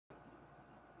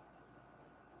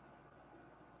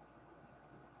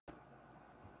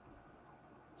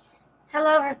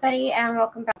Hello everybody and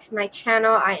welcome back to my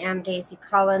channel. I am Daisy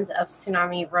Collins of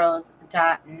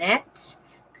TsunamiRose.net,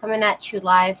 coming at you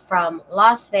live from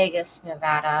Las Vegas,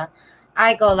 Nevada.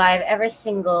 I go live every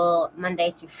single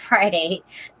Monday through Friday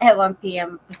at 1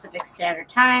 p.m. Pacific Standard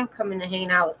Time, coming to hang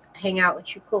out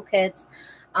with you cool kids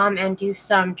and do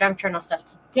some junk journal stuff.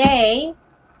 Today,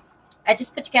 I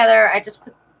just put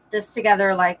this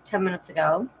together like 10 minutes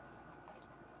ago.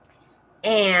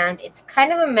 And it's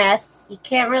kind of a mess. You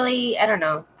can't really, I don't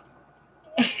know.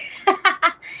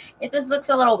 It just looks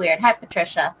a little weird. Hi,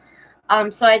 Patricia.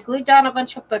 So I glued down a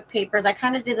bunch of book papers. I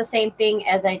kind of did the same thing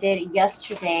as I did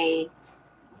yesterday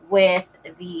with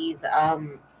these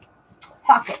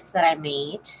pockets that I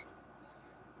made.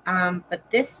 But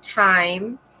this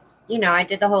time, I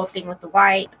did the whole thing with the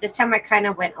white. But this time I kind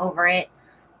of went over it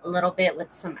a little bit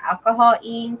with some alcohol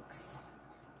inks,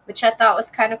 which I thought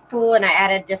was kind of cool. And I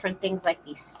added different things like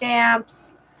these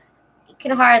stamps. You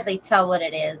can hardly tell what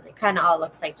it is. It kind of all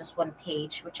looks like just one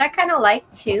page, which I kind of like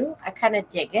too. I kind of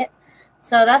dig it.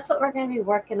 So that's what we're going to be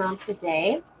working on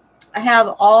today. I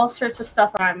have all sorts of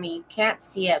stuff on me. You can't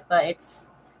see it, but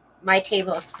my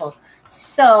table is full.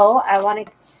 So I want to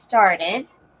get started.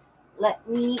 Let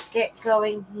me get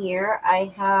going here.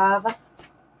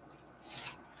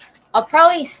 I'll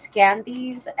probably scan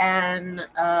these and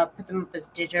put them up as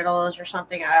digitals or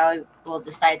something. I will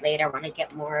decide later when I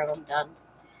get more of them done.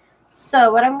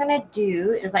 So what I'm going to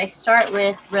do is I start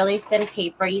with really thin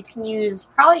paper. You could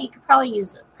probably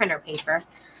use printer paper,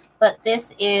 but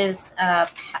this is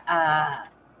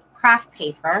craft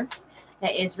paper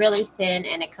that is really thin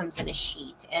and it comes in a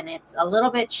sheet. And it's a little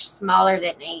bit smaller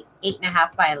than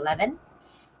 8.5 by 11.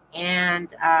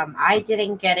 And I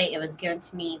didn't get it. It was given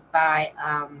to me by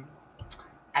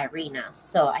Irina.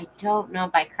 So I don't know,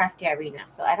 by Crafty Irina.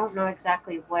 So I don't know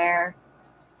exactly where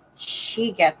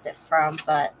she gets it from,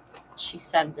 but she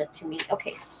sends it to me.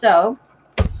 Okay, so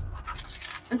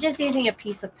I'm just using a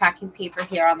piece of packing paper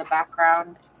here on the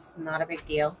background. It's not a big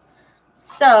deal.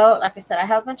 So, like I said, I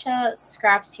have a bunch of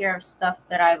scraps here of stuff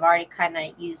that I've already kind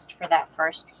of used for that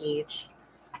first page.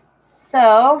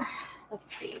 So,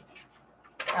 let's see.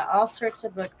 Got all sorts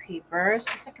of book papers.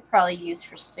 This I could probably use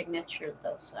for signatures,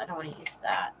 though, so I don't want to use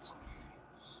that.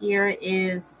 Here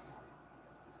is...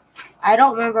 I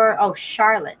don't remember. Oh,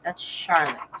 Charlotte. That's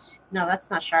Charlotte. No,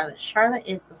 that's not Charlotte. Charlotte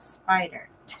is the spider.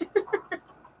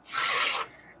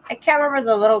 I can't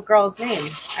remember the little girl's name.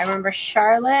 I remember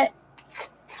Charlotte.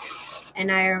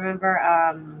 And I remember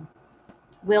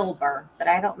Wilbur. But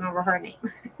I don't remember her name.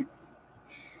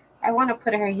 I want to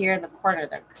put her here in the corner,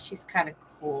 though, because she's kind of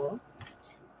cool.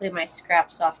 Putting my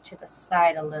scraps off to the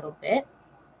side a little bit.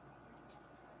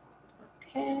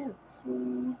 Okay, let's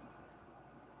see.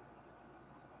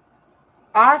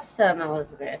 Awesome,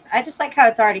 Elizabeth. I just like how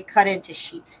it's already cut into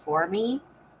sheets for me.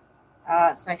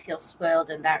 So I feel spoiled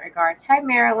in that regards. Hi,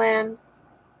 Marilyn.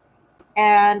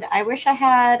 And I wish I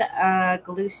had a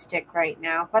glue stick right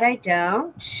now, but I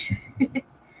don't.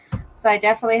 So I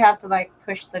definitely have to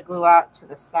push the glue out to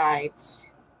the sides.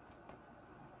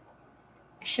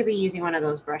 I should be using one of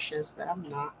those brushes, but I'm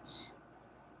not.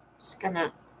 Just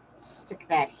gonna stick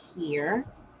that here.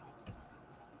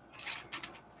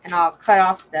 And I'll cut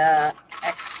off the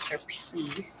extra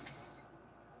piece.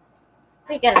 Let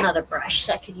me get another brush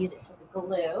so I could use it for the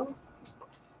glue.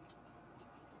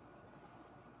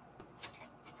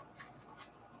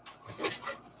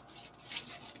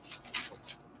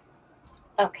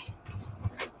 Okay.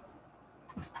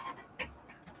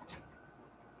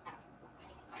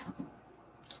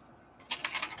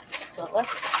 So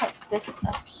let's cut this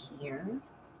up here.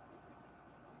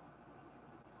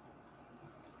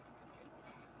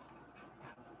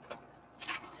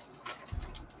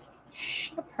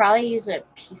 Probably use a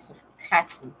piece of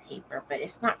packing paper, but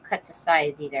it's not cut to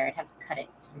size either. I'd have to cut it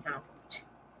somehow.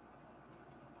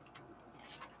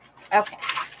 Okay.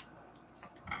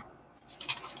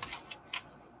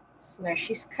 So there,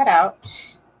 she's cut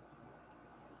out.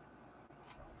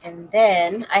 And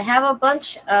then I have a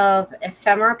bunch of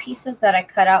ephemera pieces that I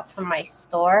cut out from my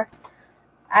store.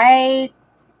 I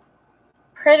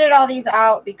printed all these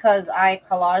out because I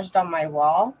collaged on my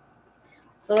wall.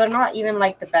 So they're not even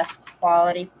like the best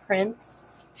quality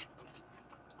prints,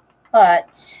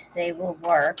 but they will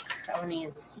work. I'm going to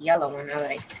use this yellow one now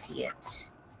that I see it.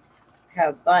 I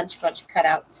have a bunch of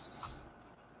cutouts.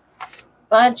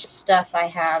 Bunch of stuff I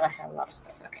have. I have a lot of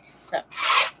stuff. Okay, so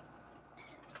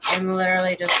I'm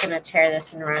literally just going to tear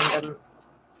this in random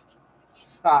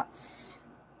spots.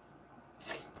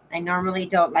 I normally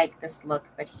don't like this look,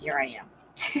 but here I am.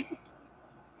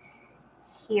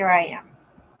 Here I am.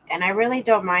 And I really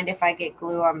don't mind if I get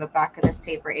glue on the back of this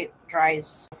paper. It dries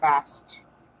so fast.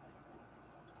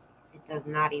 does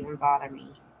not even bother me.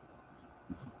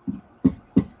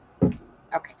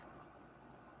 Okay.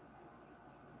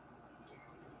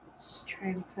 Just try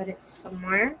and put it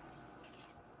somewhere.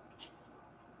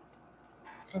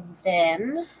 And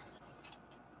then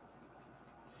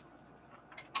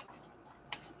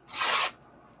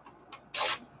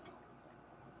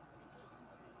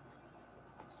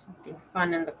something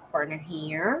fun in the corner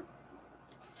here.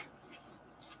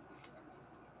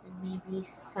 And maybe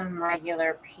some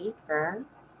regular paper.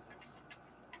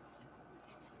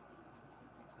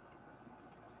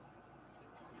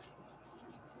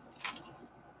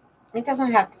 It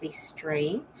doesn't have to be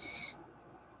straight.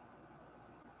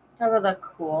 That would look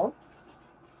cool.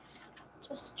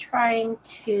 Just trying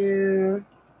to,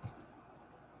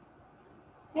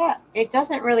 yeah, it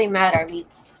doesn't really matter. I mean,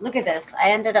 look at this.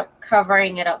 I ended up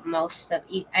covering it up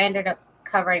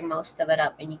covering most of it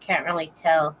up, and you can't really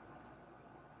tell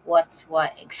what's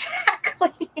what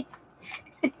exactly.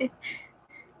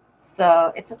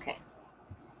 So it's okay.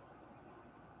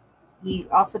 You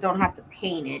also don't have to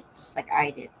paint it just like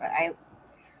I did, but I'm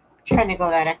trying to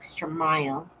go that extra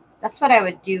mile. That's what I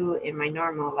would do in my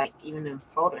normal, like even in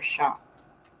Photoshop.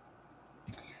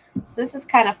 So this is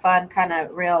kind of fun, kind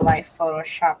of real life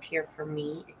Photoshop here for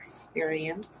me,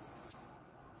 experience.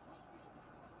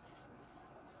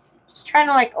 Just trying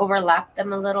to like overlap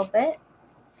them a little bit.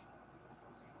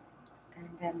 And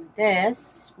then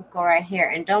this will go right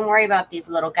here. And don't worry about these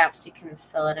little gaps. You can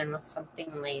fill it in with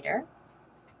something later.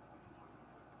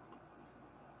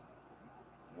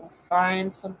 We'll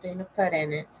find something to put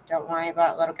in it. So don't worry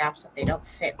about little gaps if they don't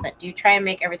fit. But do try and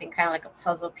make everything kind of like a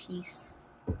puzzle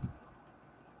piece.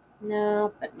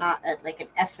 No, but not like an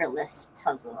effortless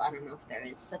puzzle. I don't know if there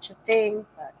is such a thing,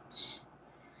 but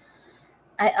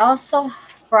I also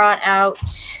brought out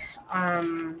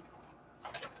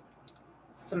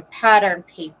some pattern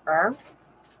paper.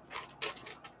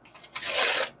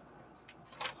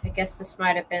 I guess this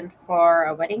might have been for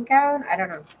a wedding gown. I don't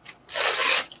know.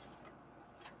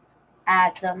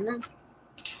 I don't know.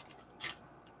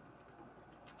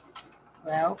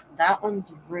 Well, that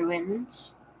one's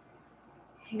ruined.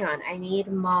 Hang on, I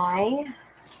need my...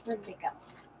 Where'd it go?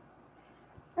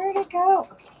 Where'd it go?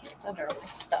 Okay, here, it's under all my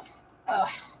stuff. Ugh.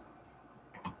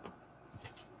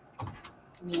 I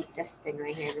need this thing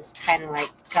right here, this kind of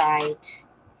like guide.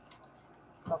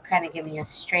 It'll kind of give me a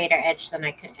straighter edge than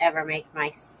I could ever make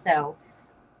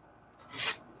myself.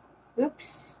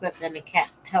 Oops, but then it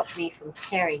can't help me from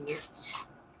tearing it.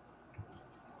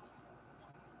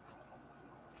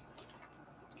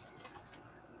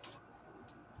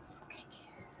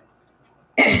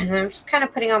 Okay. I'm just kind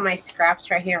of putting all my scraps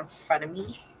right here in front of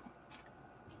me.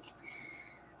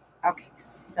 Okay,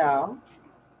 so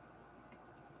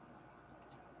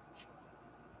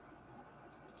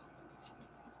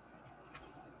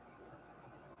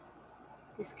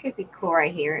this could be cool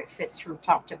right here. It fits from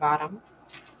top to bottom.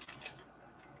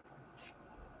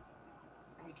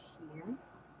 Right here.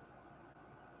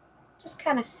 Just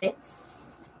kind of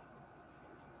fits.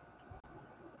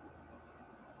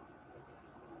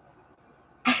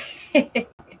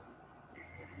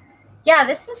 Yeah,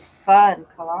 this is fun,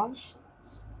 collage.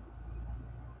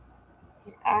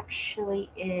 It actually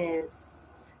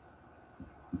is.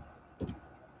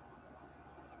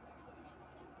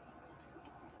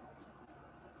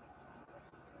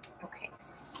 Okay,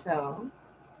 so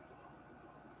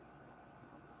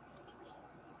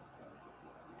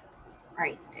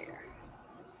right there.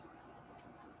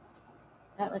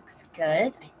 That looks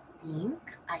good, I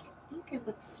think. I think it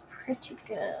looks pretty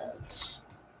good.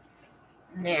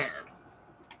 Now,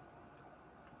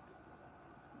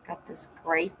 got this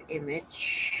grape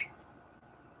image,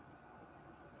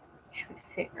 which would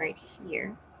fit right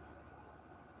here.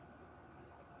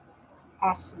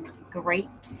 Awesome grape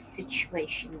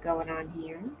situation going on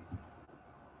here.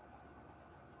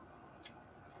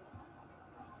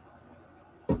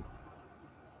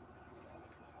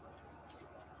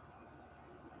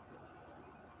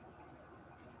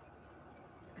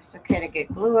 It's okay to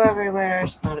get glue everywhere.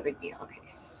 It's not a big deal. Okay,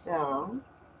 so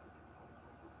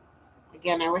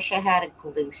again, I wish I had a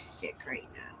glue stick right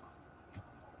now.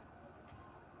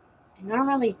 I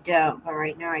normally don't, but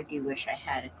right now I do wish I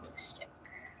had a glue stick.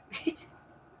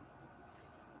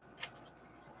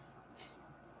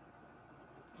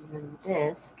 And then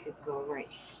this could go right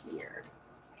here.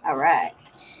 All right.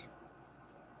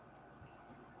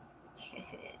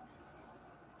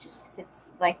 Yes. Just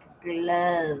fits like a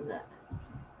glove.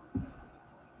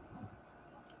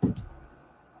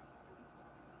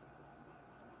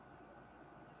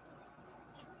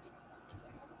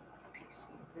 Okay, so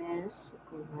this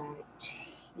will go right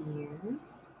here.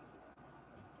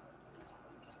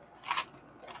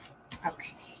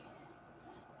 Okay.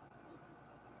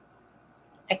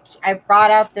 I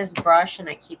brought out this brush and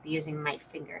I keep using my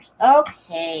fingers.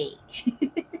 Okay.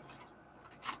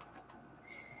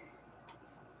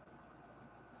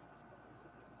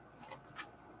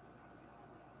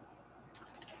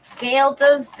 Gail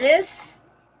does this.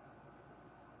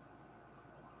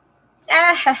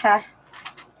 Ah,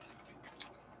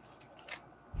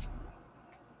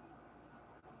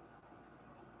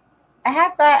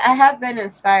 I have been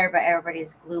inspired by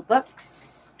everybody's glue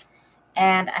books,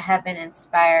 and I have been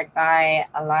inspired by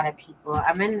a lot of people.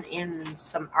 I'm in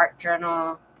some art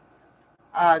journal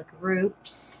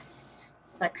groups,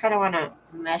 so I kind of want to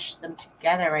mesh them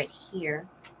together right here.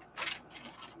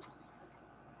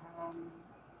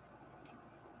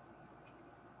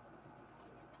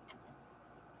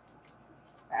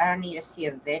 I don't need to see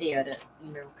a video to,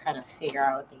 kind of figure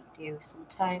out what they do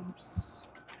sometimes.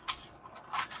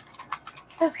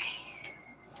 Okay,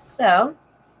 so,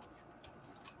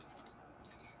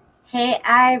 hey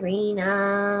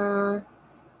Irina.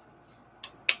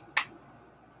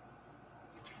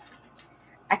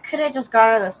 I could have just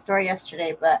gone to the store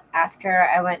yesterday, but after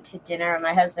I went to dinner with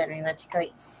my husband, we went to go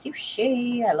eat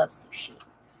sushi. I love sushi.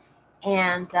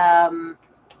 And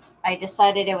I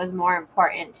decided it was more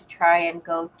important to try and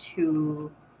go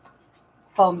to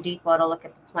Home Depot to look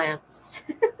at the plants.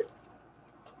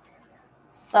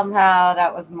 Somehow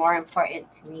that was more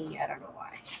important to me. I don't know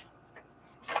why.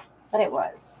 But it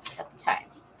was at the time.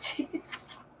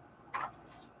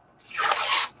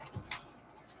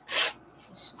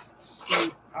 Let's just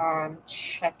keep on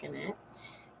checking it.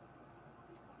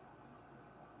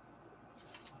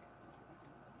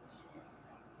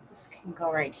 This can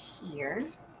go right here.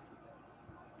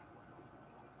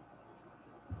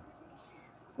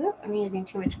 Oop, I'm using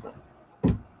too much glue.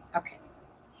 Okay.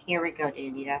 Here we go,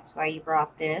 Daisy. That's why you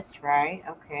brought this, right?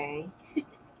 Okay.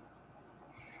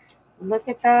 Look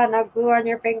at that. No glue on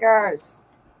your fingers.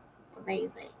 It's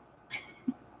amazing.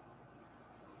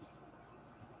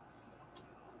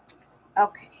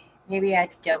 Okay. Maybe I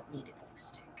don't need a glue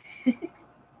stick.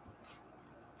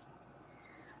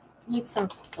 Need some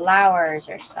flowers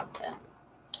or something.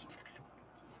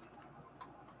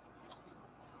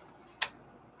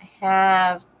 I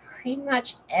have pretty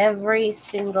much every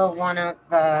single one of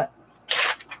the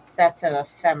sets of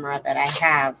ephemera that I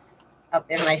have up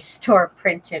in my store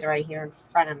printed right here in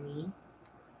front of me.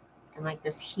 And like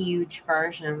this huge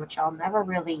version, which I'll never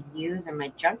really use in my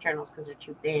junk journals because they're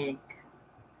too big.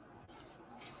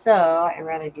 So I'd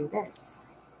rather do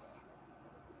this.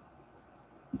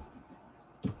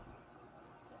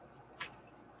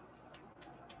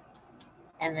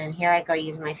 And then here I go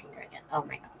using my finger again. Oh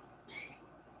my God.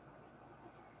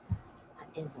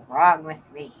 What is wrong with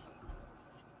me?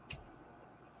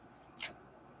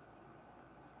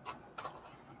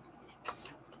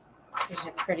 Here's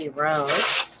a pretty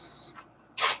rose.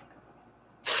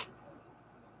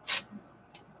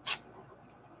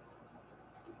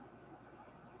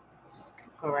 Just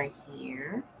go right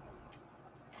here.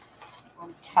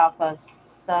 On top of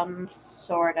some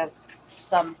sort of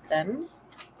something.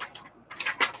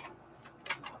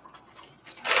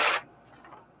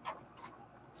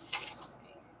 Let's see.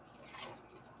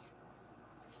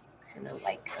 Kind of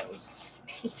like those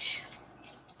peaches.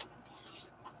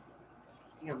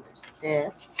 You know, there's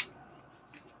this.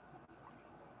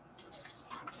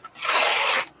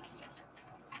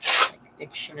 Like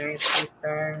dictionary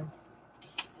paper.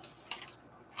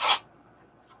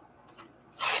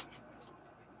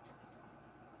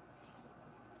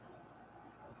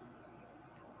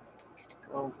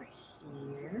 Could go over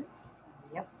here.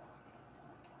 Yep.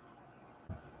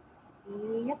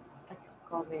 Yep. I could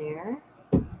go there.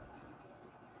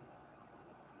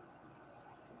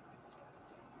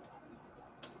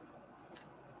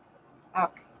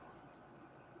 Okay.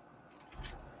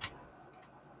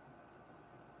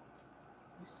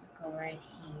 This will go right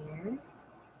here.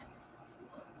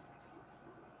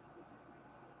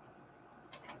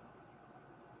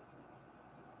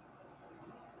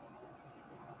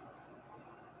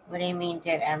 What do you mean,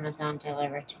 did Amazon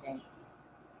deliver today?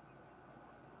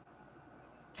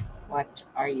 What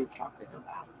are you talking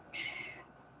about?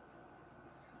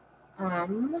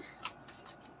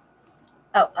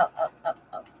 Oh.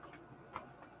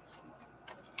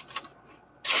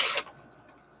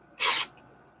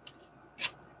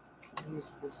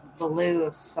 Use this blue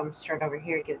of some sort over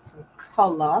here, give it some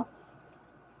color.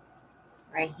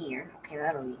 Right here. Okay,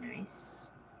 that'll be nice.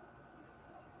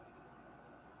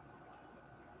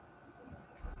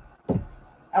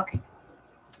 Okay.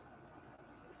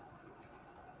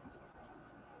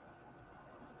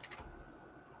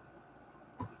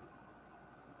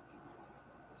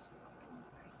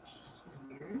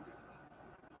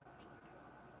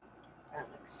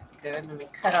 good. Let me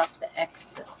cut off the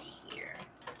excess here.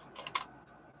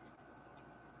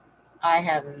 I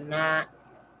have not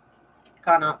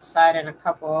gone outside in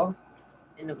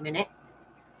a minute.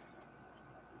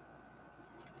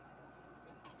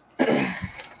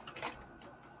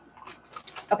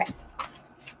 Okay.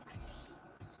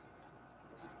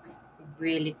 This is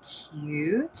really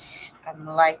cute. I'm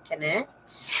liking it.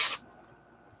 Let's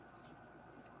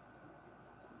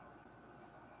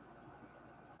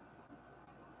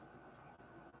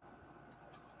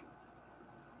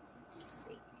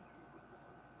see.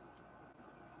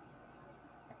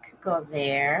 I could go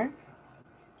there.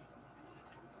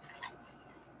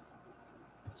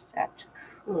 That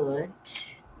could.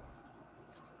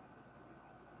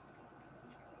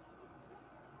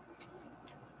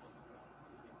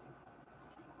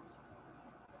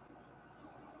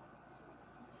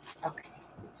 Okay,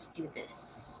 let's do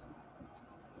this.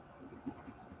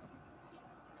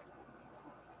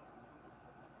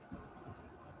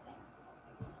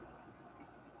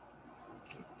 Let's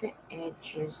get the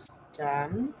edges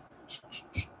done.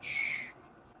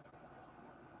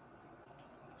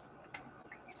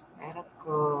 Okay, so that'll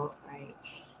go right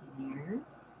here.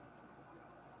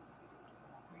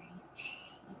 Right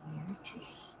here to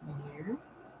here.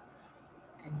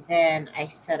 And then I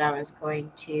said I was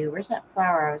going to, where's that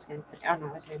flower I was going to put? Oh no,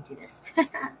 I was going to do this.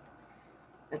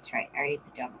 That's right, I already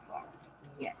put down the flower.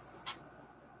 Yes.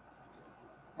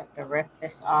 Have to rip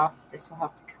this off. This will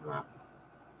have to come up.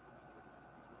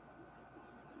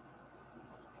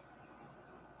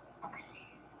 Okay.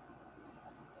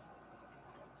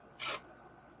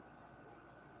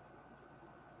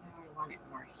 Now I want it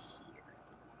more here.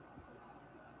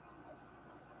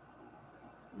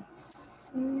 Let's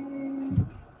see.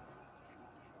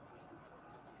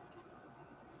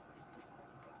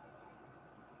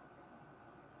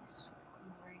 This will go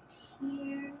right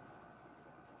here.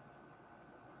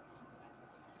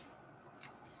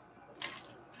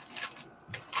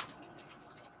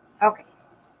 Okay.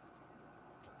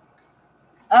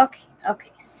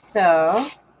 Okay, so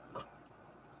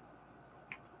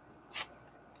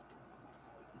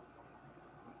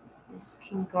this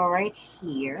can go right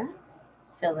here,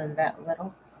 fill in that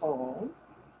little hole.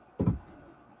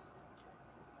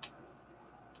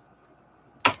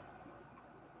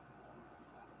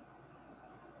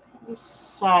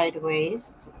 Sideways,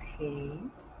 it's okay.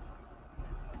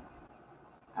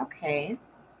 Okay.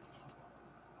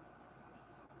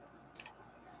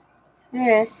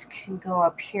 This can go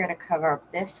up here to cover up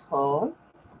this hole.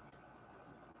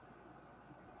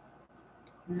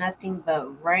 Nothing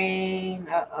but rain.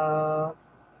 Uh-oh.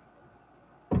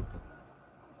 So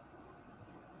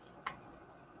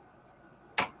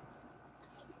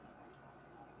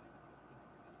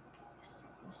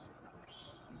this will go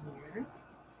here.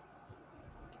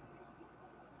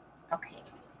 Okay.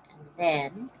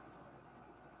 And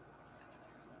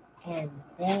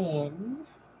then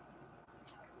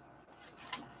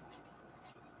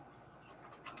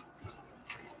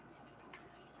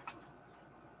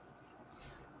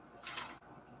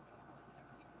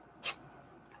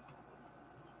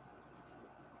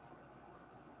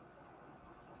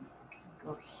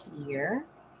go here.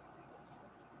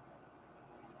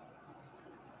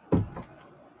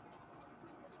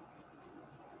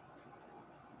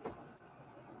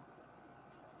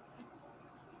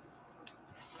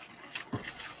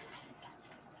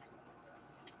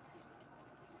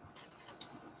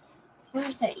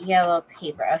 Where's that yellow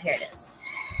paper? Oh, here it is.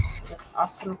 This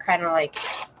awesome kind of like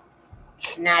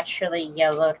naturally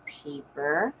yellowed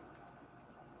paper.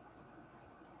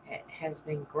 It has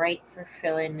been great for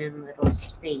filling in little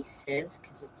spaces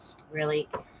because it's really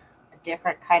a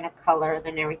different kind of color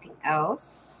than everything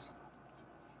else.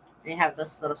 We have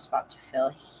this little spot to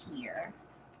fill here.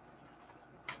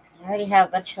 I already have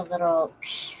a bunch of little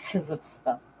pieces of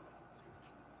stuff.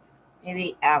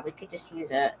 Maybe we could just use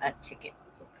a ticket.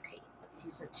 Okay, let's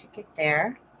use a ticket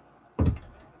there.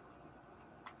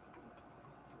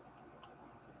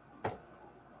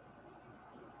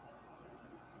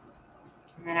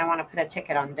 And then I want to put a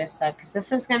ticket on this side because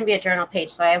this is going to be a journal page,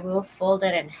 so I will fold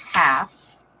it in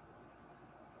half.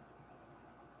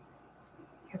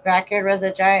 Your backyard was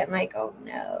a giant lake. Oh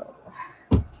no.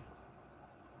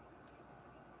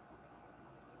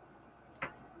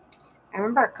 I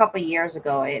remember a couple years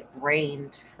ago it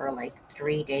rained for like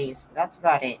 3 days, but that's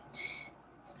about it.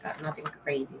 It's got nothing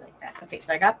crazy like that. Okay,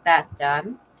 so I got that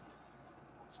done.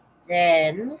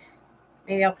 Then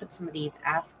maybe I'll put some of these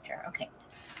after. Okay,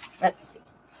 let's see.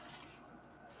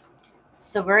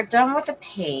 So we're done with the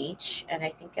page, and I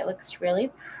think it looks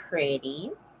really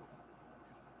pretty.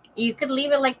 You could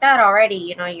leave it like that already,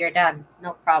 you know, you're done.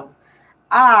 No problem.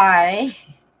 I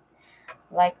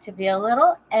like to be a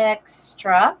little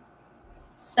extra.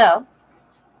 So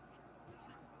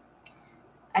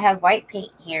I have white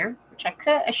paint here, which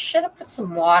I should have put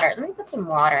some water. Let me put some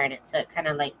water in it so it kind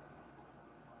of like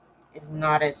is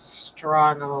not as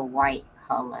strong of a white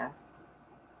color.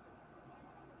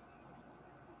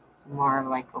 It's more of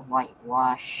like a white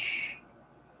wash.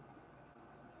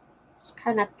 Just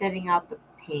kind of thinning out the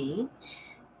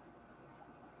paint.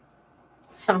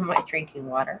 Some of my drinking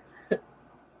water.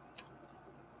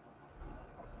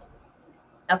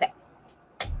 Okay.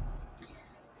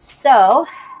 So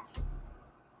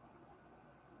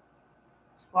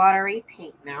it's watery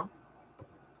paint now.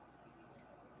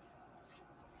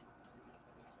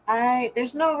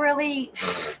 There's really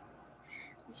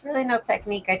no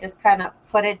technique. I just kind of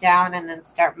put it down and then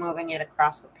start moving it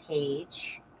across the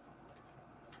page.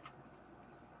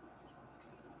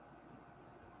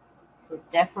 So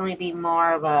definitely be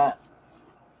more of a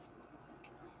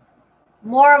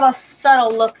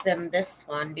subtle look than this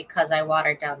one because I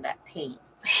watered down that paint.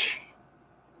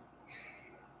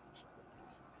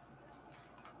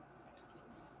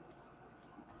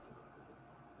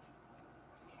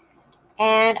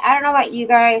 And I don't know about you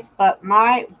guys, but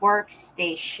my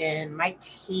workstation, my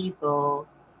table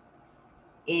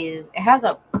this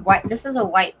is a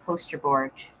white poster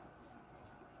board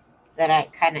that I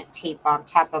kind of tape on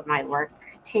top of my work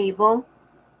table.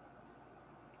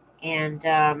 And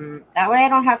that way I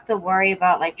don't have to worry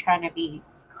about like trying to be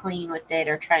clean with it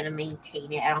or trying to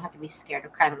maintain it. I don't have to be scared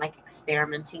of kind of like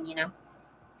experimenting, you know.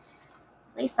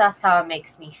 At least that's how it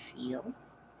makes me feel.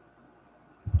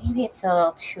 Maybe it's a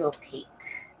little too opaque.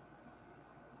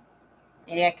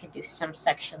 Maybe I could do some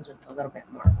sections with a little bit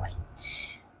more white.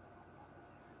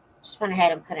 Just went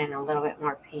ahead and put in a little bit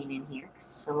more paint in here because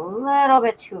it's a little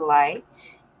bit too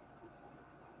light.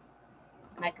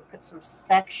 And I could put some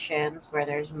sections where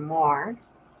there's more.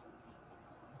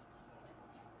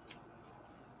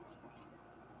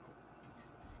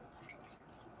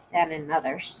 Than in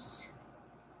others.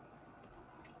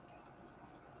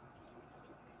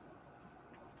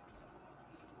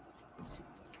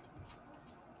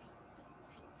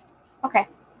 Okay.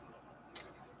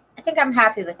 I think I'm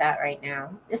happy with that right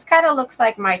now. This kind of looks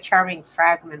like my Charming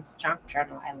Fragments junk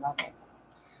journal. I love it.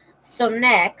 So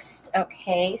next, I'm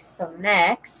going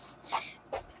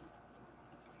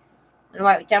to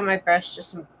wipe down my brush,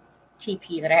 just some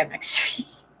TP that I have next to me.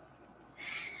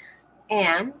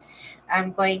 And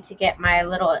I'm going to get my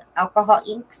little alcohol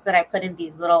inks that I put in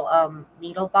these little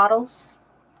needle bottles.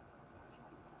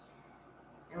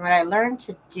 And what I learned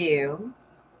to do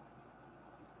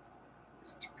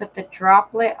is to put the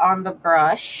droplet on the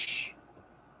brush.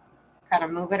 Kind of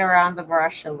move it around the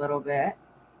brush a little bit.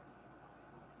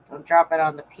 Don't drop it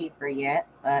on the paper yet,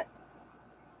 but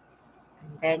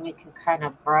and then you can kind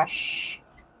of brush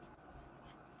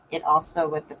it also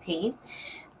with the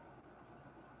paint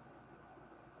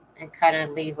and kind of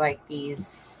leave like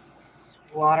these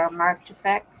watermarked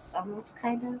effects almost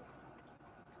kind of.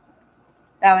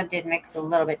 That one did mix a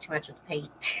little bit too much with the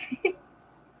paint.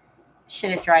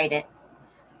 Should have dried it.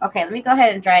 Okay, let me go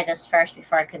ahead and dry this first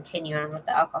before I continue on with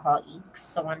the alcohol inks.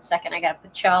 So 1 second, I gotta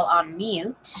put y'all on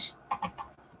mute.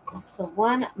 So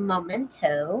one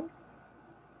momento.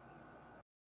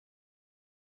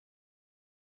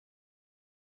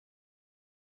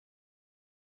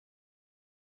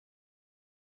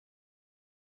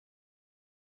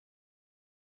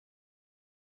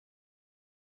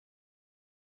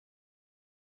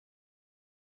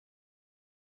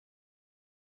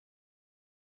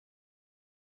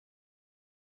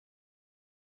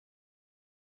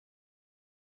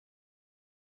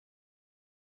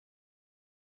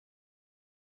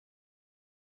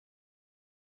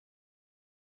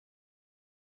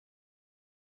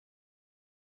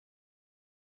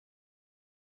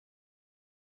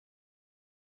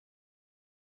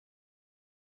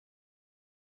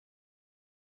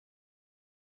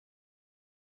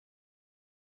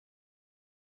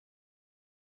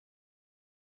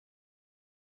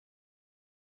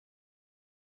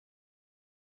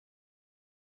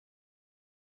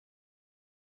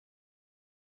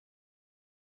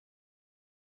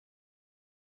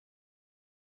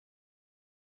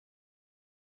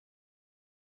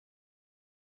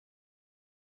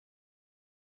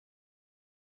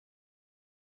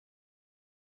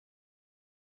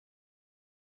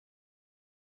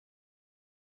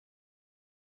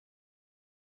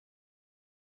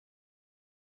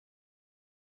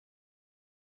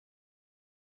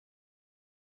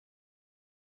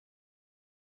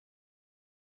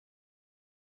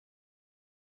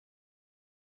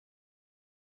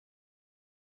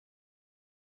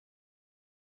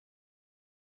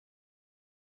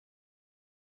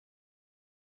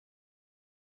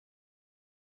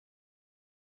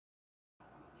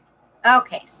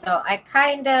 Okay, so I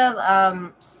kind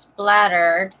of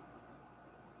splattered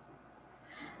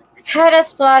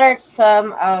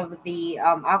some of the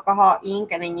alcohol ink,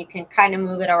 and then you can kind of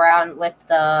move it around with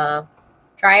the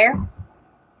dryer.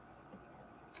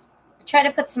 I tried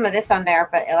to put some of this on there,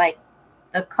 but like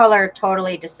the color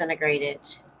totally disintegrated.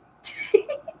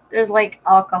 There's like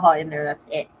alcohol in there. That's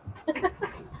it.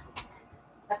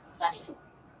 That's funny.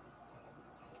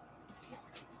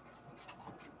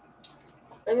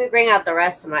 Let me bring out the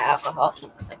rest of my alcohol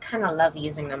inks. I kind of love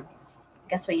using them. I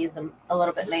guess we'll use them a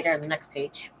little bit later in the next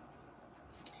page.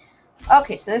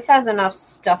 Okay, so this has enough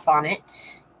stuff on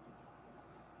it.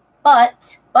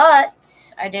 But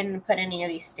I didn't put any of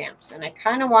these stamps, and I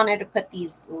kind of wanted to put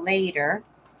these later.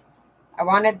 I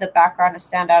wanted the background to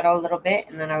stand out a little bit,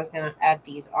 and then I was going to add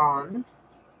these on.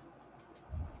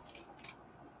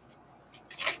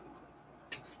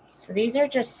 So these are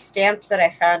just stamps that I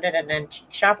found at an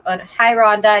antique shop. Hi,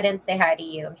 Rhonda. I didn't say hi to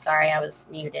you. I'm sorry. I was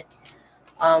muted.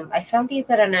 I found these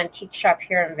at an antique shop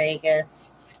here in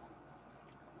Vegas,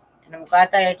 and I'm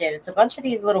glad that I did. It's a bunch of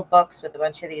these little books with a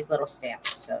bunch of these little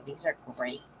stamps, so these are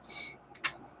great.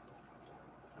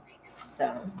 Okay, so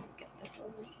let me get this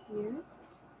over here.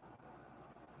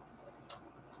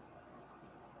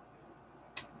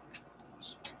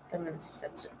 Just put them in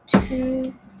sets of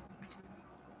 2,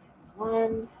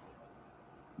 1.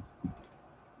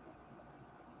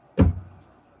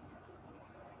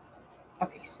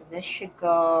 Okay, so this should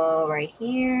go right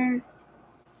here.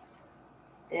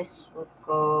 This will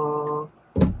go.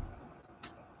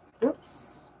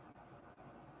 Oops.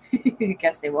 I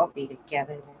guess they won't be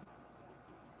together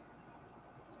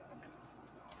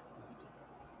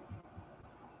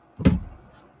then.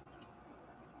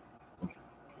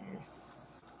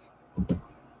 This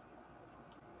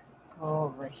go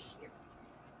over here.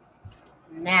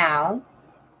 Now,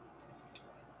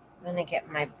 I'm going to get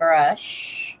my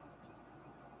brush.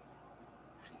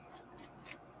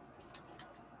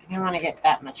 I didn't want to get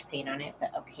that much paint on it,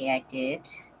 but okay, I did.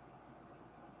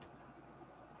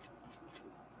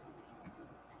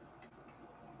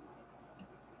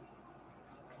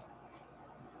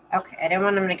 Okay, I didn't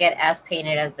want them to get as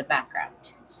painted as the background.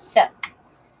 So,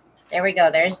 there we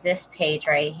go. There's this page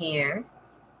right here.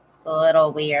 It's a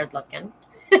little weird looking.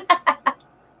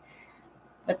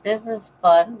 But this is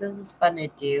fun. This is fun to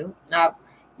do. Now,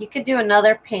 you could do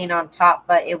another paint on top,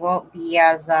 but it won't be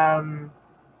as, I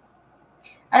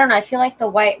don't know. I feel like the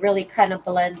white really kind of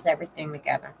blends everything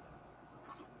together.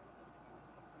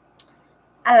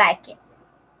 I like it.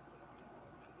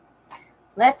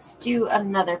 Let's do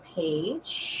another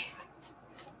page.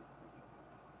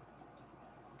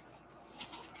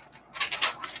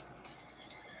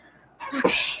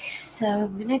 Okay, so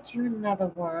I'm going to do another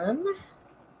one.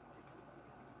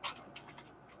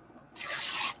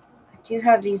 I do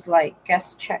have these like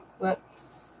guest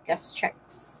checkbooks, guest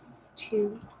checks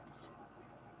too.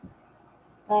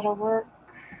 That'll work.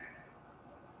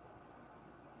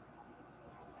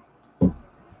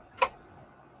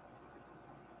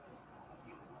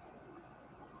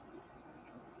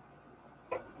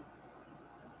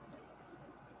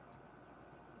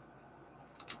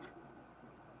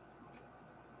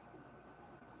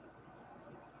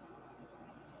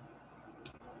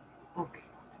 Okay,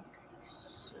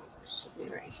 so this will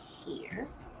be right here.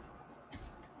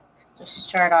 Just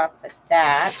start off with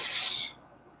that.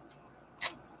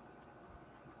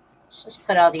 Let's just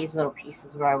put all these little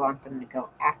pieces where I want them to go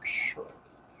actually.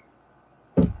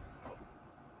 Right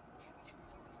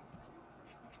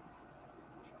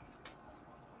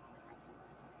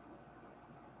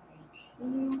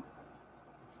here.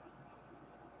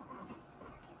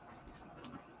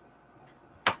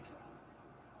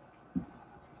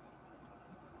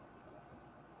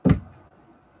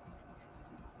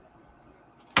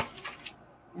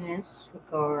 This will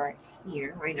go right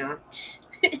here. Why not?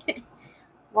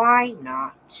 Why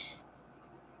not?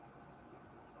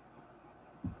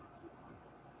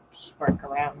 Just work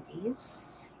around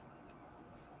these.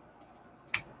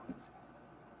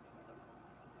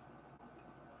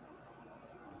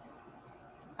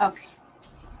 Okay.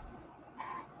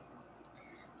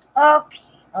 Okay.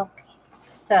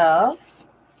 So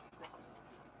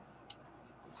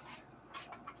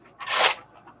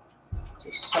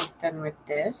do something with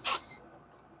this.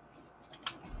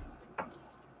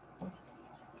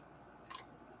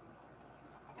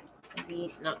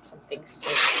 Maybe not something so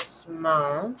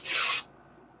small.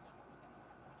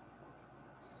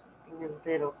 Something a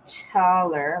little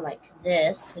taller like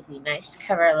this would be nice.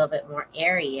 Cover a little bit more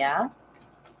area.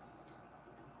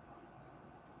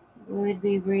 Would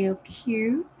be real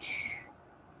cute.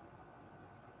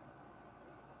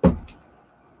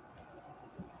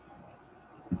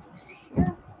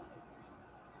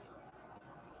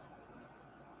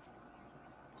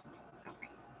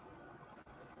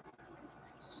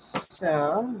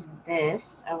 So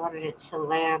this, I wanted it to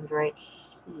land right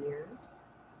here.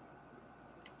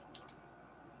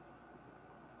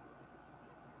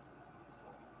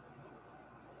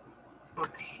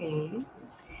 Okay,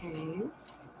 okay.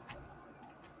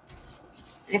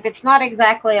 If it's not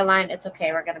exactly aligned, it's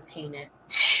okay. We're going to paint it.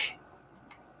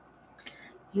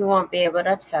 You won't be able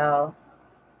to tell.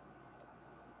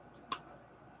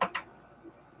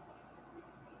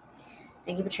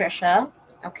 Thank you, Patricia.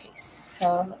 Okay,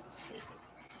 so let's see.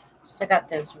 So I got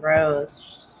this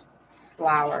rose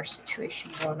flower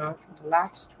situation going on from the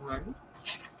last one.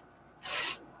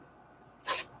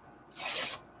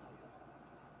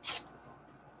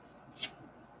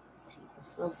 See,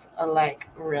 this is like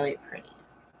really pretty.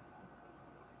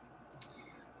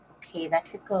 Okay, that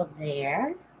could go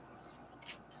there.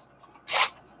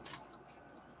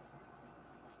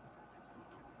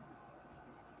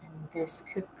 And this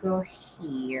could go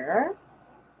here.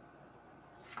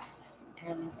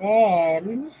 And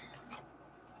then,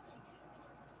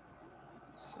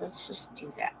 so let's just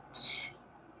do that.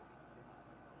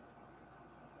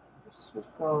 This would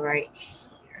go right here.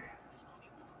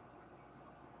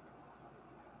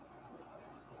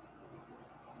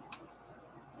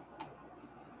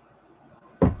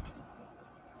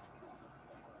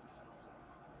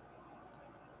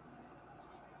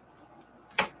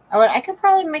 I could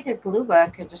probably make a glue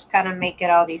book and just kind of make it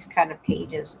all these kind of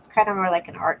pages. It's kind of more like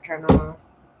an art journal.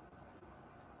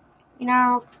 You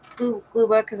know, glue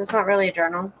book, because it's not really a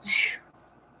journal. You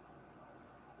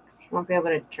won't be able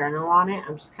to journal on it.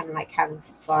 I'm just kind of like having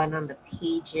fun on the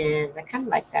pages. I kind of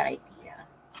like that idea.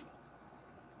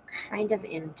 Kind of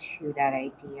into that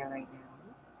idea right now.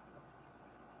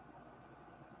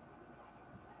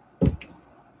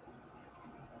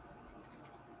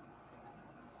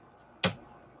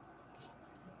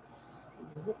 Let's see.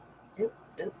 Oop,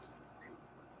 oop.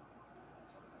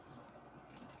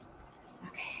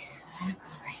 Okay, so that'll go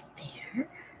right there.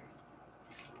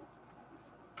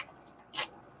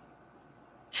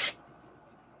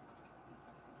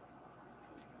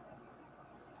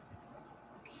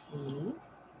 Okay.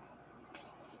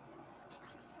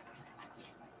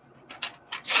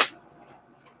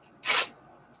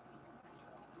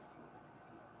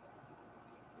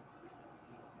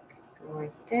 Go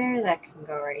right there. That can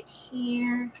go right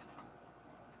here.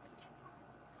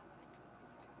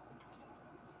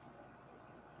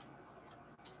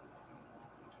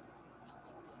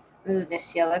 Ooh,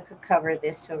 this yellow could cover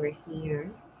this over here.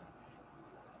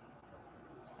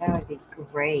 That would be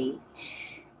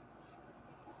great.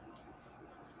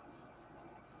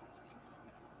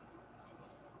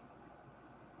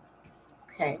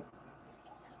 Okay.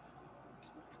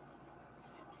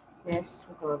 This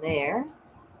will go there.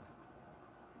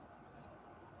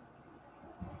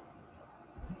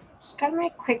 Just gotta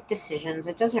make quick decisions.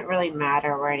 It doesn't really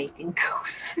matter where anything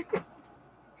goes.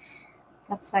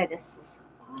 That's why this is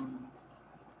fun.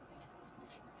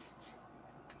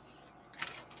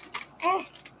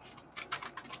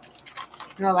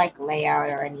 No like layout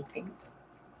or anything.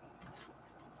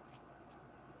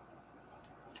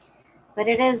 But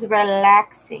it is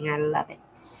relaxing. I love it.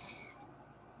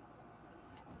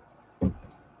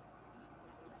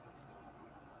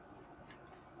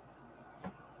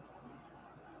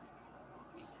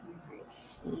 Right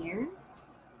here.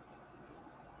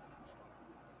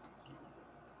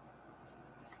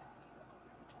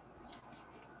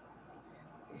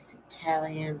 This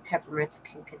Italian peppermints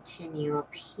can continue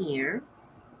up here.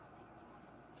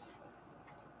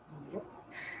 Yep,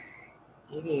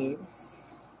 it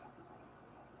is.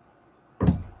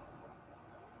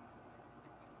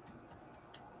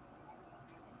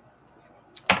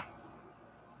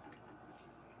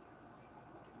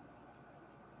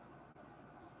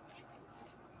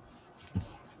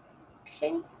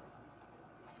 Okay.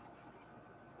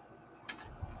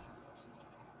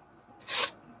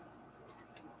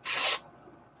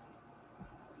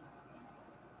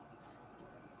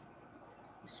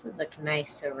 This would look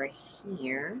nice over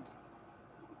here.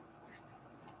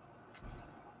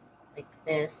 Like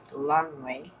this, the long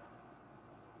way.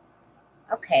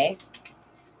 Okay.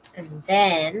 And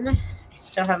then I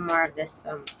still have more of this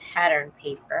pattern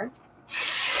paper.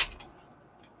 It's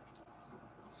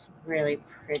really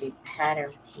pretty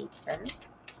pattern paper.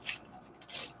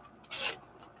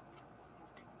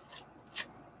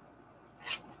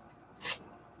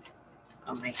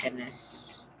 Oh my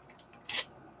goodness.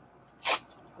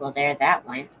 Well, there that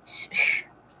went.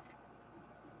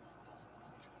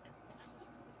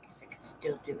 Guess I could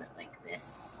still do it like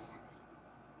this.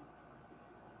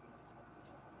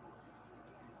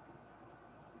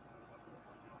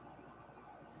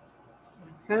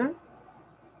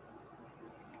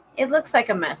 It looks like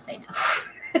a mess, I know.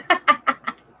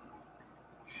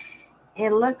 It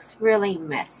looks really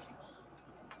messy.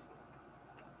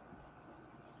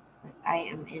 But I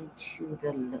am into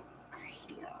the look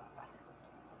here.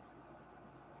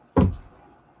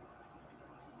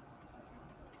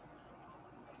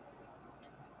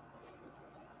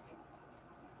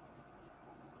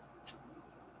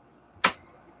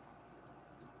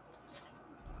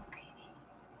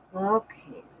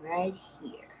 Okay, right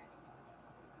here.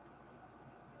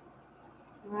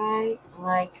 Right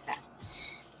like that.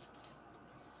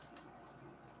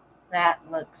 That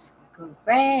looks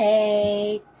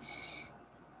great.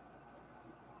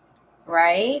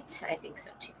 Right? I think so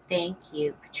too. Thank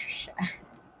you, Patricia.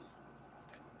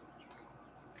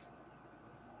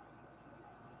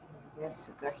 This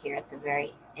will go here at the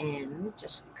very end,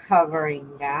 just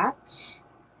covering that.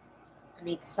 I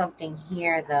need something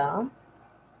here though.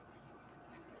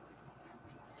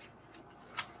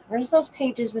 Where's those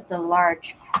pages with the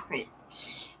large print?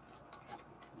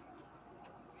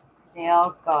 They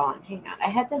all gone. Hang on. I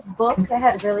had this book that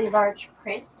had really large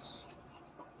print.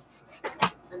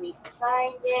 Let me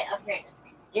find it. Oh, here it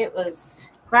is. It was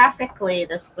graphically,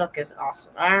 this book is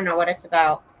awesome. I don't know what it's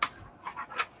about,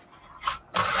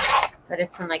 but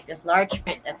it's in like this large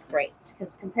print that's great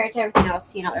because compared to everything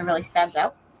else, you know, it really stands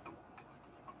out.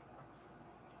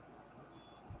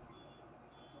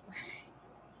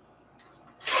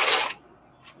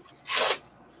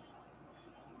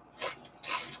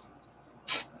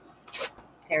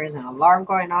 There is an alarm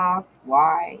going off.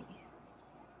 Why?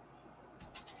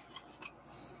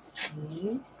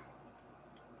 See?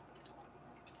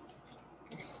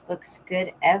 This looks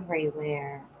good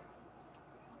everywhere.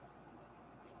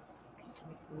 Okay, let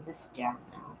me move this down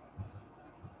now.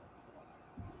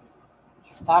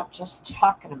 Stop just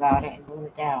talking about it and move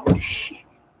it down.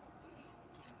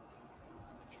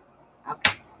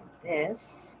 Okay, so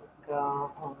this will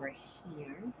go over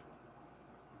here.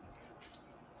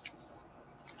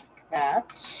 Like that.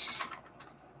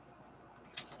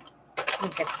 Let me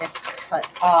get this cut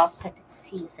off so I can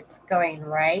see if it's going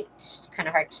right. It's kind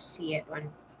of hard to see it when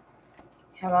you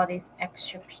have all these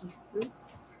extra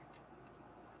pieces.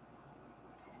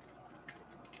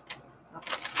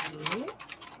 Okay.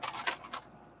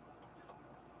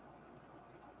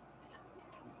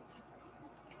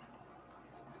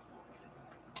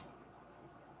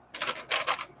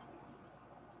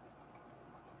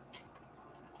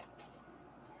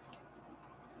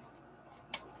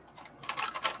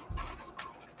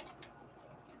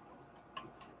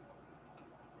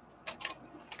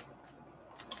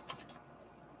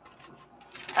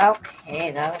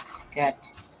 Okay, that looks good.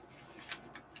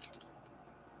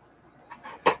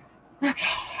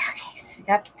 Okay, so we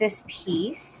got this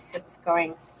piece that's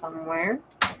going somewhere.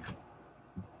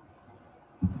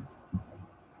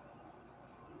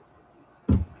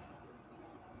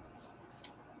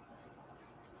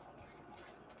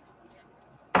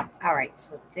 All right,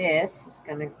 so this is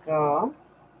gonna go.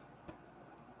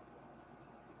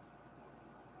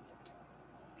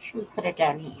 Should we put it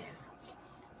down here?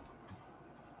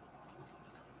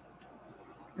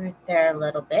 Right there a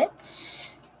little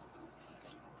bit.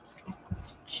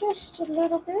 Just a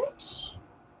little bit.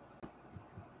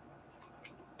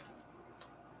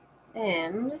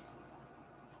 Then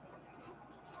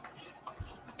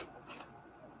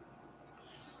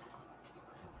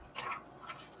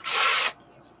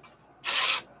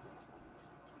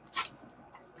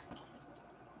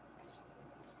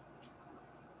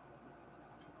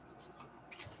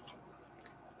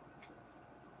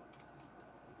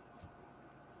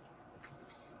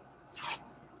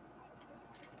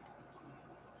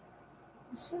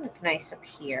this will look nice up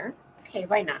here. Okay,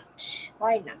 why not?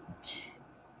 Why not?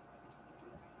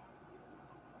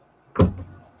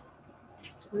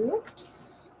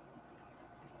 Oops.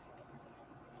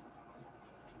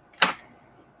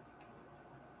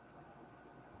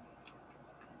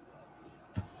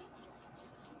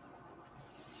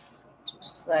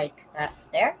 Just like that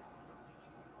there.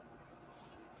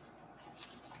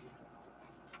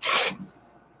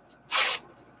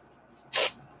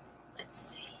 Let's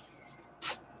see.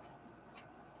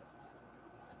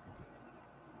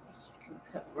 This we can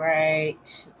put right.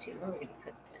 Let's see, where are we going to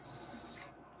put this?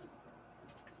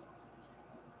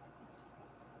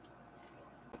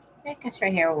 I guess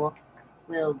right here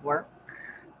will work.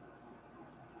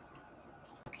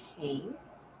 Okay.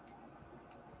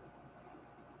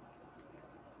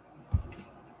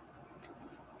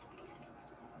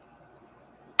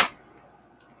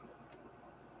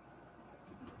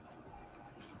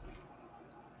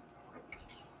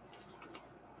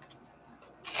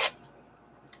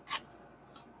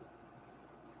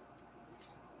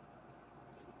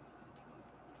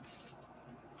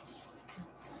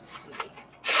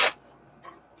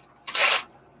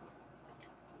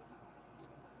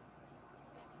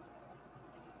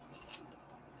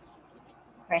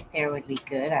 Right there would be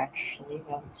good, actually.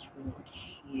 That looks really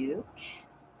cute.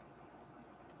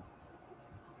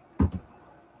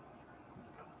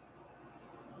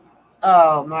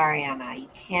 Oh, Mariana, you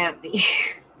can't be.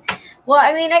 Well,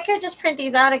 I mean, I could just print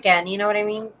these out again. You know what I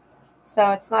mean?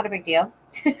 So it's not a big deal.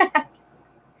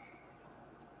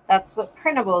 That's what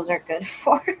printables are good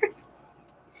for.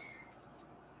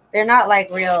 They're not like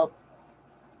real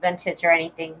vintage or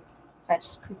anything. So I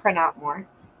just can print out more.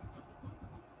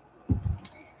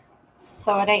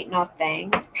 So it ain't no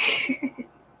thing.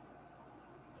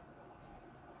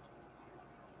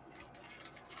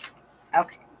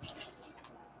 Okay.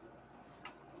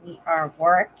 We are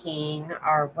working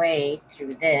our way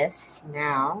through this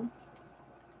now.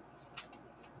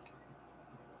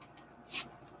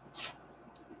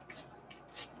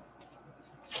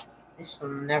 This will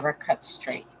never cut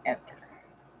straight, ever.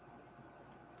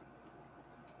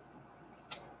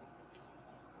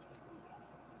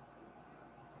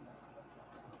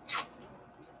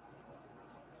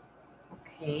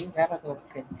 Okay, that'll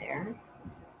look good there.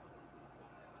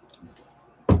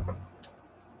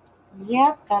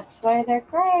 Yep, that's why they're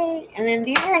great. And then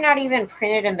these are not even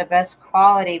printed in the best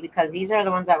quality because these are the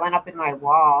ones that went up in my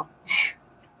wall.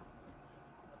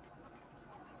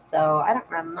 So I don't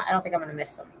think I'm gonna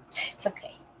miss them. It's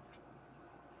okay.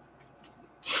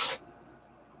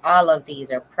 All of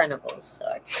these are printables, so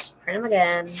I just print them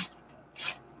again.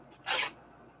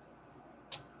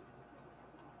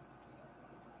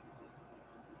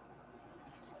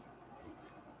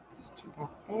 Just do that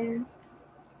there.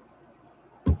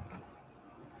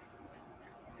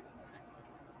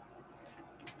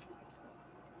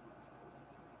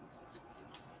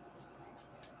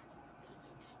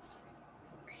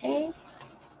 Okay.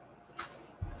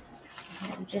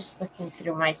 I'm just looking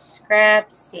through my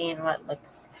scraps, seeing what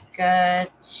looks good.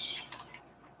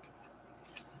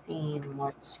 Seeing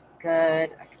what's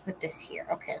good. I can put this here.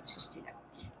 Okay, let's just do that.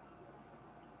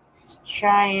 This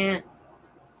giant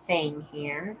thing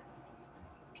here.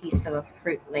 Piece of a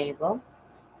fruit label.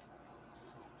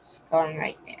 It's going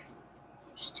right there.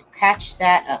 Just to patch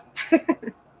that up.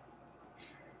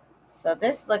 So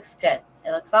this looks good. It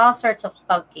looks all sorts of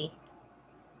funky.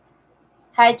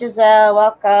 Hi, Giselle.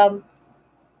 Welcome.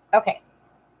 Okay.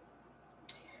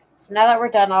 So now that we're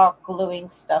done all gluing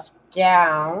stuff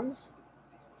down,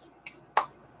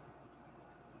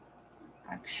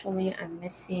 actually, I'm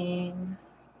missing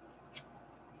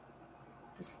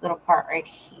this little part right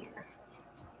here.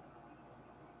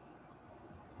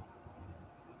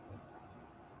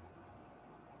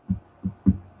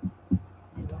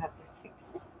 And we'll have to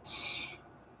fix it.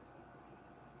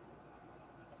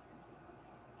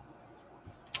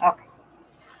 Okay.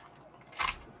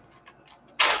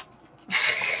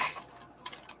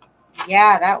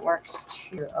 Yeah, that works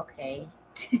too. Okay.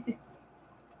 Good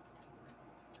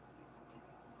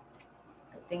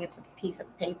thing it's a piece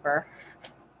of paper.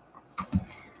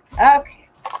 Okay.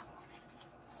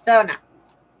 So now,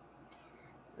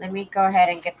 let me go ahead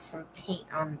and get some paint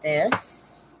on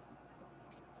this.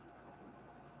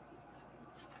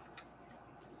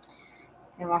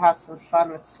 And we'll have some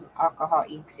fun with some alcohol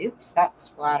inks. Oops, that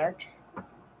splattered.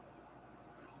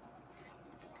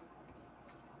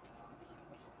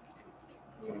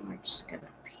 And we're just going to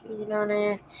paint on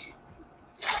it.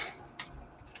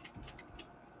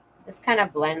 This kind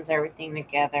of blends everything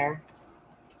together.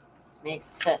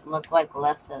 Makes it look like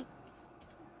less of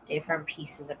different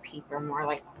pieces of paper, more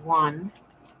like one.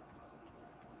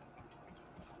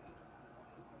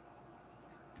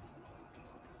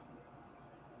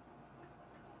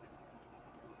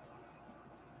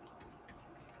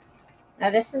 Now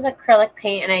this is acrylic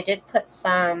paint, and I did put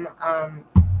some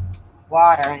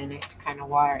water in it to kind of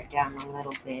water it down a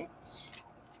little bit.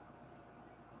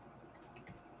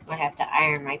 I have to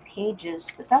iron my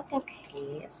pages, but that's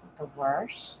okay. It's not the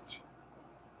worst.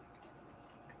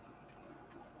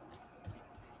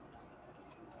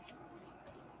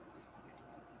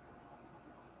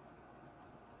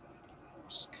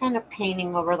 Just kind of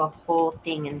painting over the whole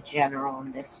thing in general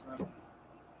on this one.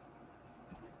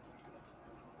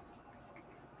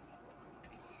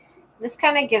 This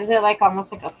kind of gives it like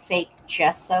almost like a fake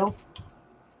gesso.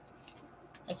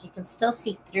 Like you can still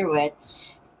see through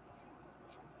it.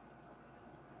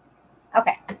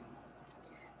 Okay.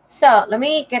 So let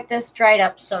me get this dried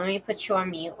up. So let me put you on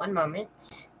mute one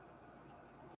moment.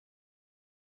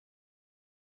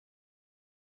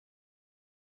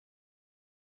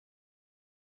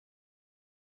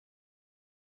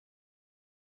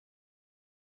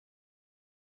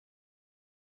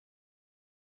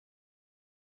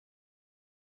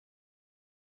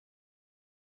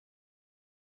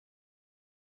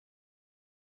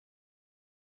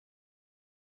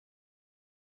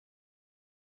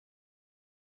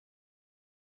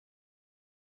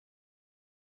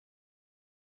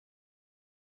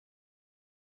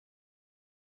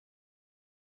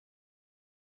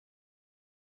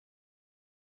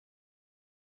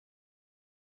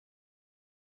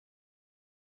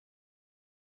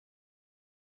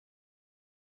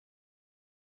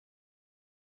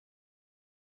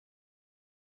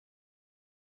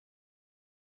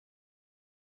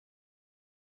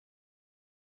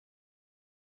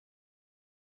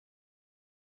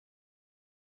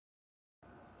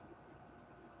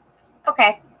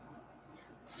 Okay,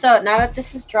 so now that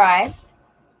this is dry,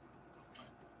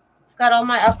 I've got all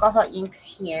my alcohol inks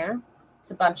here.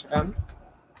 It's a bunch of them.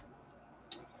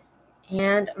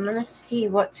 And I'm going to see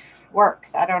what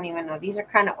works. I don't even know. These are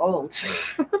kind of old.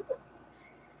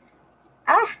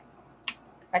 Ah, if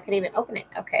I could even open it.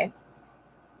 Okay.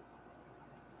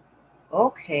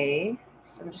 Okay.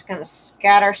 So I'm just going to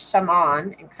scatter some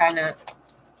on and kind of,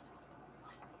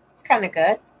 it's kind of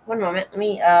good. One moment. Let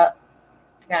me, I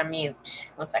got to mute.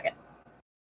 1 second.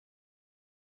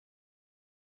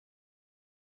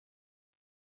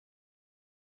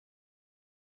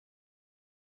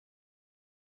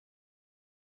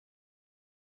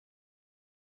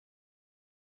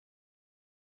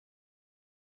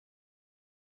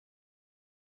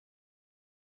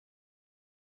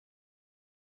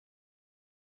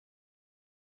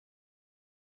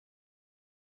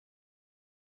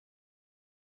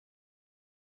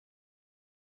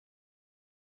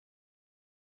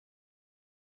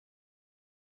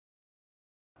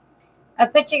 I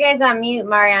put you guys on mute,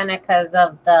 Mariana, because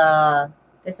of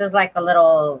this is like a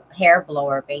little hair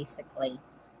blower, basically.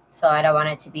 So I don't want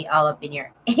it to be all up in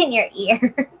your in your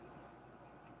ear.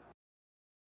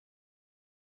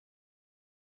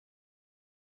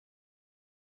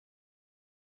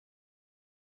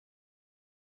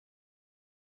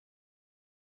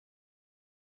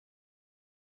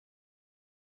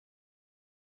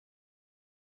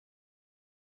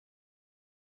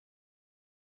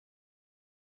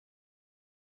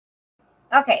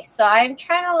 Okay, so I'm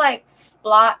trying to like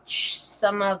splotch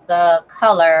some of the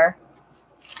color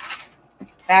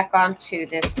back onto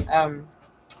this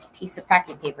piece of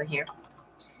packing paper here.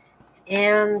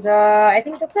 And I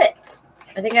think that's it.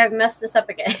 I think I've messed this up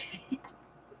again.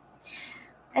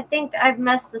 I think I've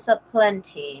messed this up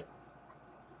plenty.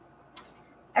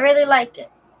 I really like it.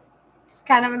 It's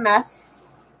kind of a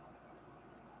mess.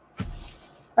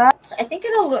 But I think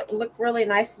it'll look really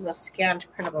nice as a scanned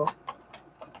printable.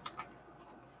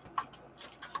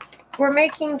 We're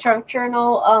making junk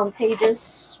journal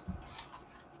pages,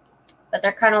 but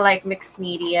they're kind of like mixed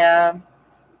media,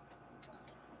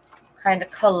 kind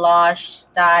of collage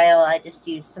style. I just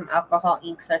used some alcohol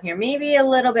inks on here, maybe a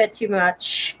little bit too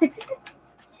much,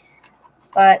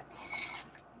 but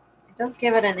it does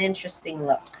give it an interesting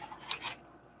look.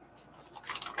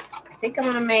 I think I'm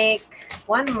gonna make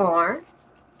one more.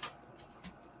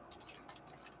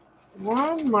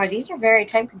 One more. These are very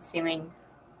time consuming.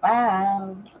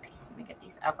 Wow. Okay, so let me get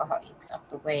these alcohol inks out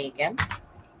the way again.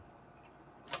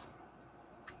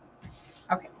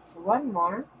 Okay, so one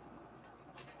more.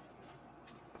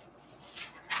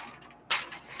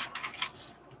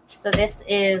 So this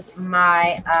is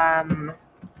my not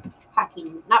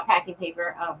packing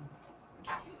paper,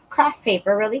 craft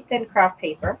paper, really thin craft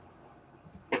paper.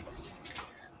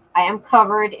 I am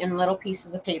covered in little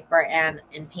pieces of paper and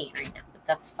in paint right now, but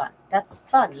that's fun. That's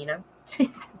fun, you know.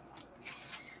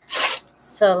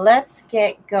 So let's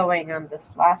get going on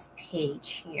this last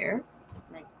page here.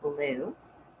 My glue.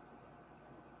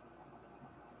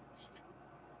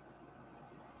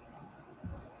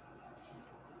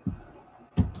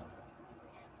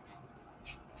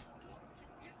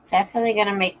 Definitely going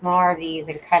to make more of these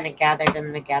and kind of gather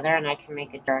them together, and I can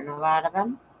make a journal out of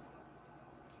them.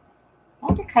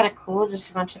 That'd be kind of cool, just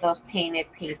a bunch of those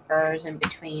painted papers in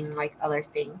between like other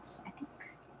things. I think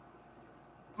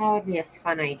that would be a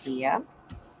fun idea.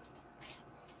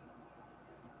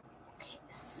 Okay,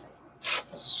 so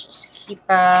let's just keep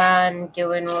on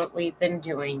doing what we've been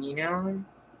doing, you know?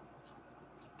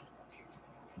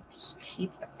 Just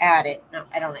keep at it. No,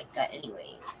 I don't like that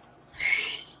anyways.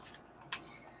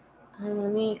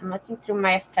 I'm looking through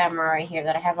my ephemera right here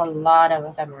that I have a lot of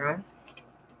ephemera.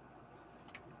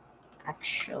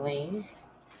 Actually,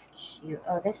 it's cute.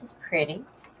 Oh, this is pretty.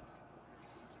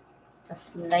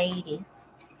 This lady.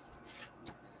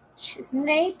 She's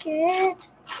naked.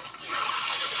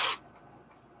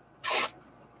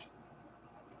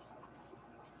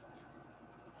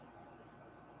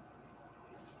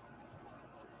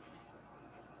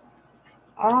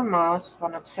 Almost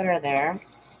want to put her there.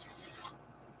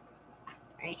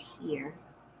 Right here.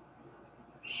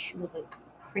 She would look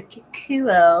pretty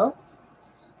cool.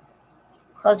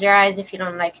 Close your eyes if you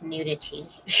don't like nudity.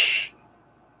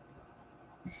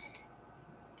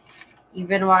 You've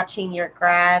been watching your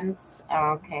grands.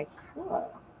 Oh, okay,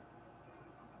 cool.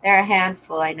 They're a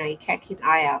handful. I know you can't keep an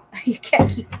eye out. You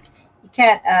can't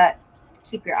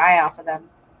keep your eye off of them.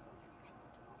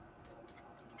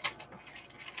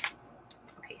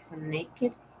 Okay, so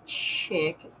naked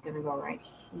chick is gonna go right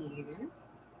here.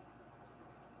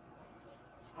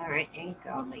 All right, there you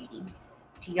go, lady.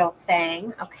 Do your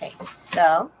thing. Okay,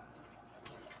 so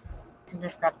And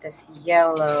I've got this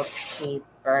yellow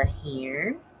paper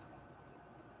here.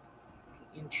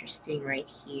 Interesting right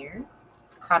here.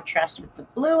 Contrast with the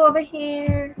blue over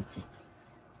here.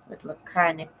 Would look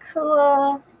kind of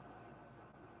cool.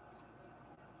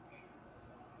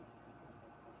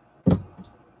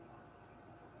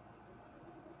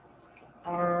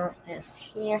 This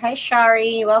here. Hi,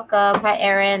 Shari. Welcome. Hi,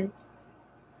 Erin.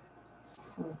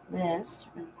 So this,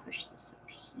 we're going to push this up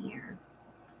here.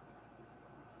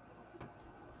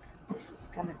 This is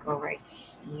going to go right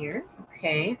here.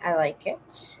 Okay, I like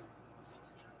it.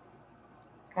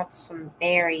 Got some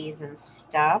berries and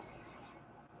stuff.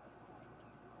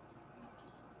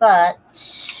 But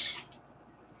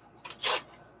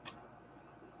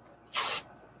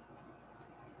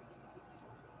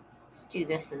let's do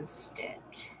this instead.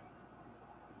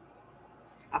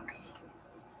 Okay.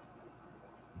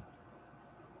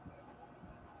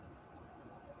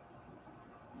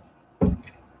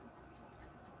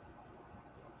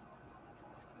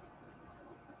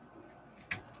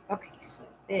 Okay, so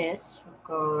this will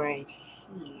go right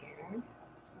here.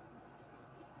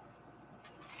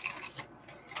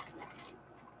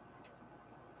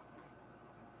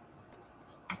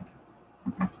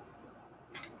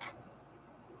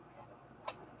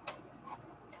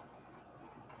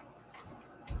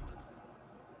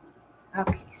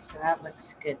 Okay, so that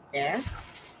looks good there.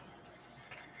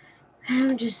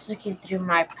 I'm just looking through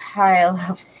my pile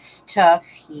of stuff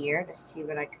here to see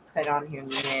what I could put on here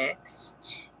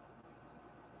next.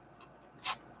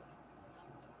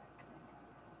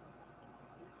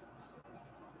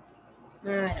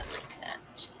 No, I don't like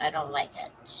that. I don't like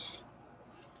it.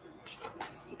 Let's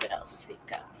see what else we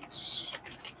got.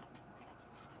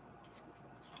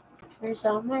 Where's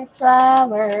all my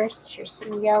flowers? Here's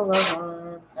some yellow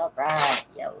ones. All right,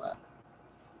 yellow.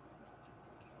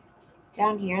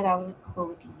 Down here, that would go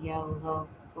with yellow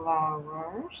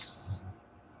flowers.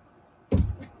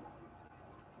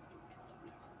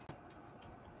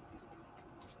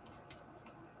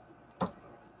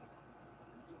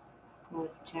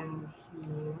 Go down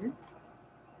here.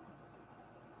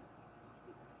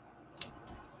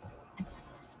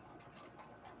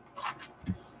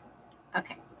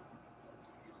 Okay.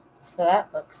 So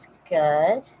that looks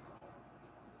good.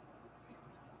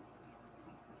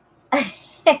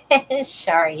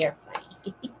 Sorry, you're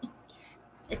funny.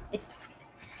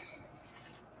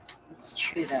 It's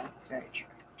true, though. It's very true.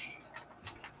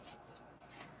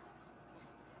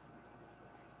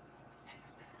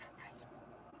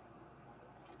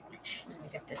 Actually, let me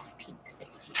get this pink thing.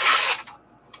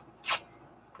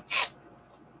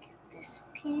 Get this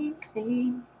pink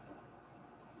thing.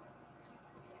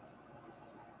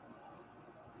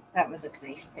 That would look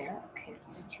nice there. Okay,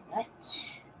 let's do that.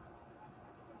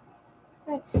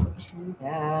 Let's do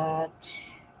that.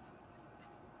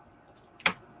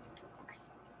 Okay.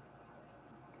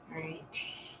 Right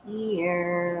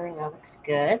here. That looks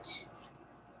good.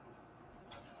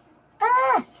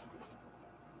 Ah!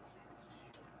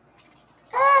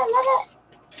 Ah, I love it.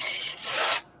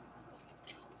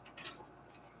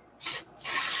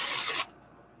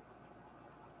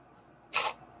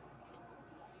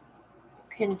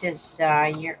 You can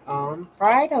design your own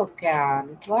bridal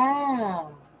gown.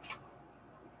 Wow.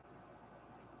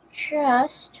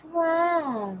 Just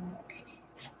wow. Okay.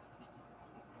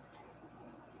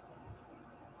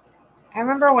 I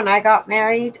remember when I got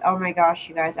married. Oh my gosh,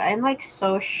 you guys. I'm like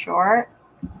so short.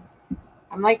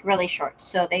 I'm like really short.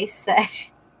 So they said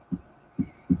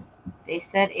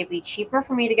it'd be cheaper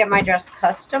for me to get my dress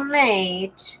custom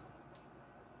made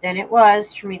than it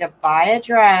was for me to buy a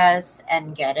dress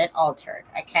and get it altered.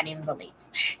 I can't even believe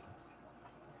it.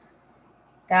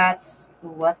 That's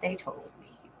what they told me.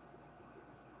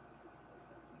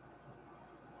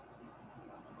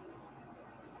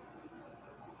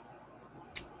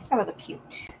 That would look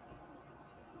cute.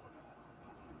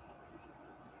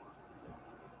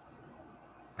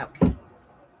 Okay.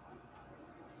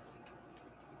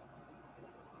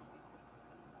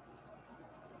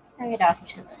 Bring it off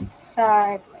to the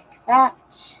side like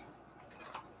that.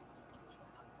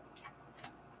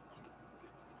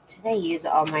 Did I use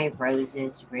all my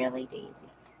roses? Really, Daisy?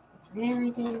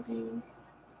 Really, Daisy?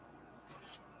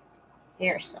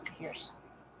 Here's some. Here's some.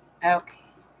 Okay.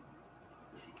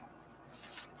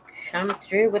 Come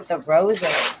through with the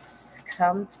roses.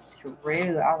 Come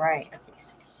through. All right. Okay,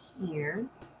 so here.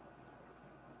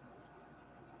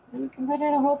 We can put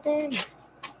in a whole thing.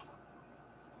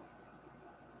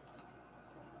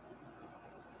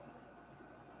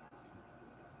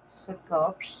 So go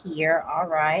up here. All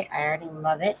right. I already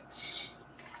love it.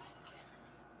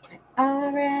 I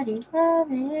already love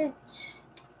it.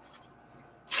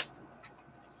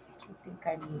 Take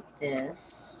think I need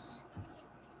this.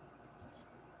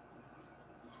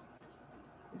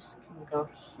 This can go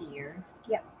here.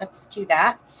 Yep, let's do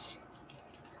that.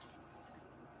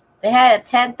 They had a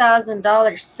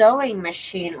 $10,000 sewing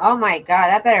machine. Oh my God,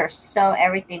 that better sew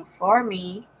everything for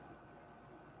me.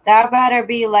 That better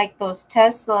be like those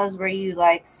Teslas where you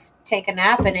like take a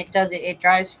nap and it does it. It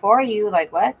drives for you.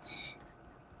 Like what?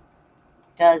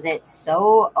 Does it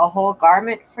sew a whole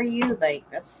garment for you? Like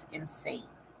that's insane.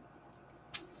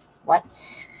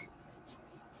 What?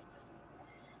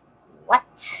 What?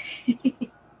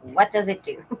 What does it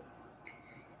do?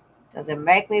 Does it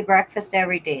make me breakfast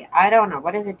every day? I don't know.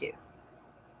 What does it do?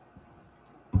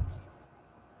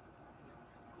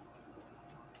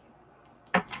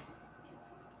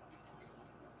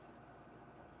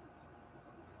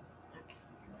 Okay,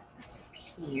 put this up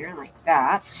here like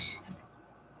that.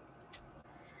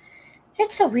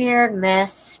 It's a weird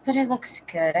mess, but it looks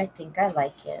good. I think I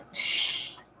like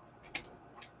it.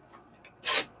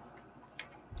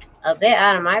 A bit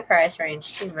out of my price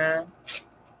range too, man.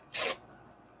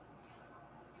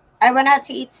 I went out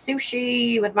to eat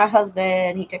sushi with my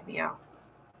husband. He took me out.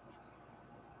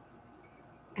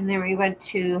 And then we went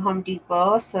to Home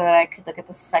Depot so that I could look at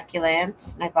the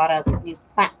succulents. And I bought a new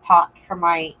plant pot for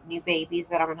my new babies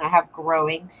that I'm going to have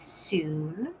growing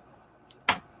soon.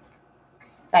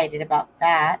 Excited about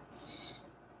that.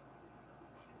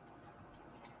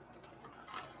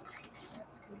 Okay, so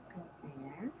that's going to go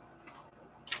there.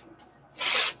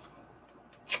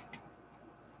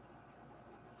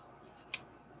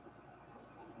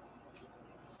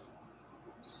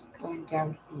 Just going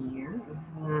down here.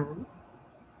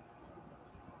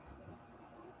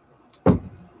 Okay,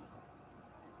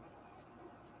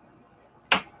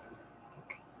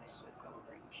 this will go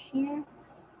right here.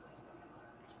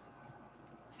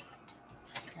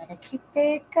 Gotta keep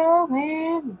it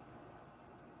going.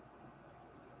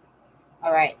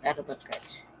 All right, that'll look good.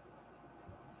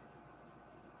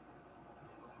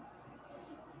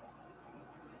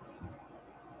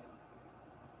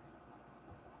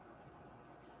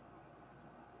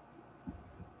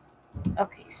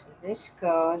 Okay, so this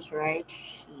goes right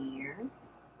here.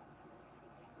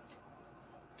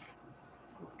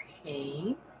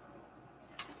 Okay.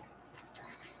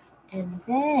 And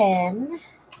then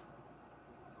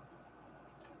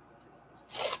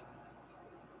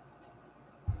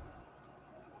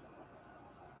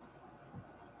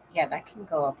yeah, that can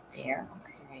go up there.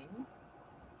 Okay.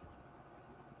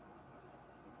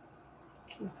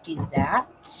 Can do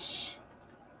that.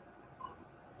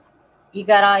 You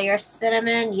got all your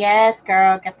cinnamon? Yes,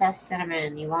 girl, get that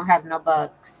cinnamon. You won't have no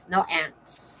bugs, no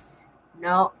ants.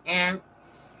 No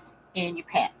ants in your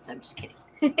pants. I'm just kidding.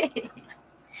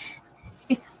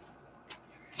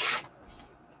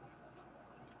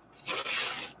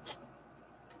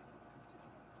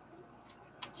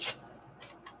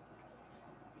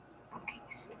 Okay,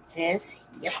 so this,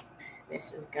 yep,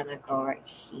 this is gonna go right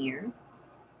here.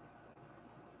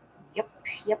 Yep,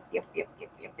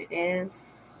 it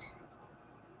is.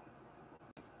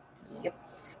 Yep,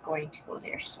 it's going to go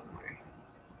there somewhere.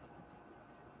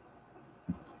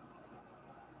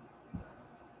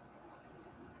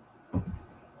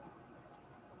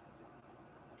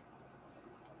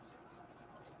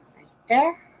 Right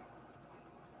there.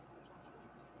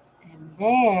 And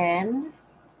then,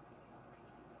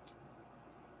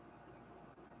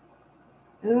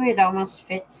 ooh, it almost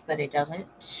fits, but it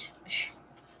doesn't.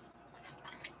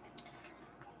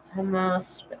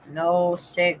 Almost, but no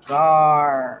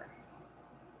cigar.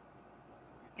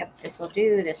 Yep, this will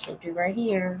do. This will do right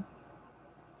here.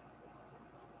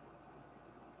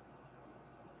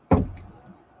 Okay,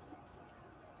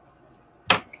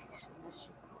 so this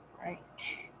will go right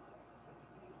here.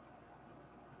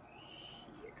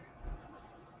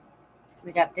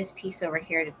 We got this piece over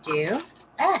here to do.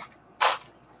 Ah!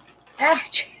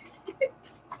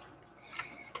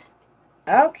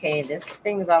 Okay, this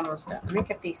thing's almost done. Let me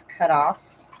get these cut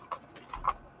off.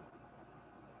 I'm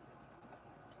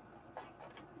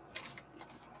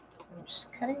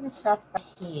just cutting this off by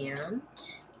hand.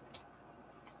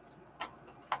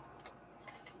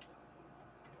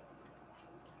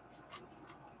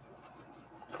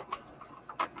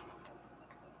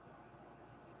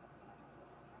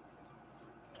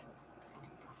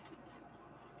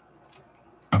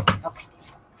 Okay.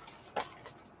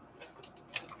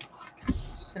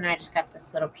 So now I just got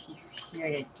this little piece here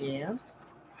to do.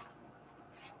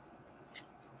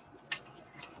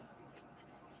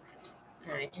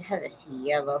 Now I do have this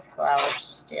yellow flower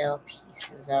still,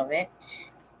 pieces of it.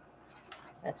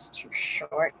 That's too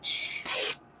short.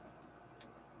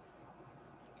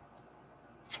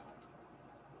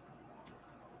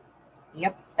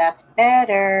 Yep, that's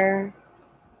better.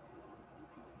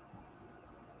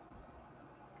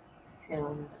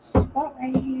 Fill in the spot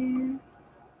right here.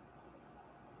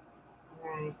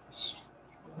 Right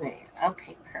there.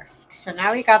 Okay, perfect. So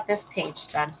now we got this page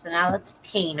done. So now let's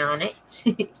paint on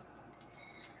it.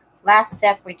 Last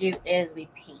step we do is we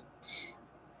paint.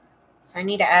 So I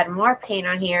need to add more paint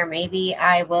on here. Maybe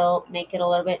I will make it a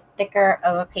little bit thicker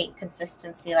of a paint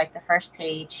consistency like the first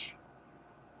page.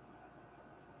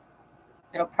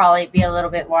 It'll probably be a little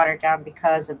bit watered down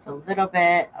because of the little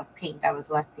bit of paint that was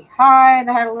left behind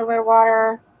that had a little bit of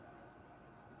water.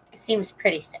 It seems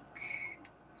pretty thick.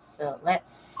 So let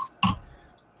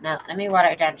me water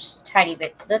it down just a tiny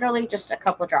bit. Literally just a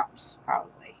couple drops,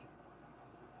 probably.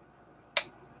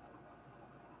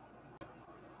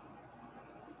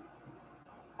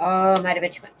 Oh, might have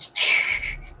been too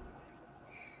much.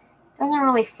 Doesn't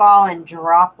really fall in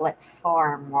droplet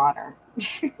form water.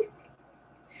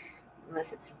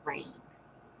 Unless it's rain.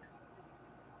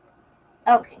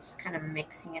 Okay, just kind of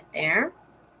mixing it there.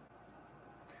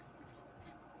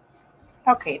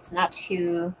 Okay, it's not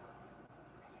too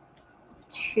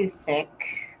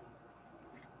thick.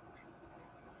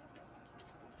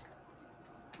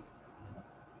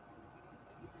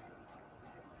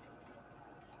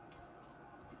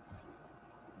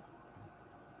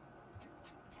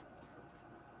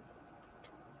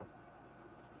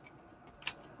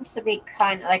 This would be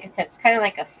kind of, like I said, it's kind of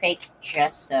like a fake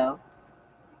gesso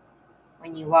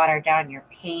when you water down your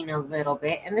paint a little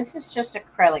bit. And this is just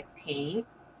acrylic paint.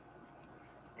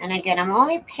 And again, I'm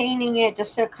only painting it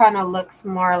just so it kind of looks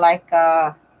more like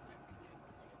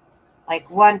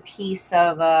one piece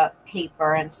of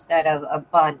paper instead of a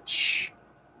bunch.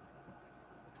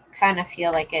 Kind of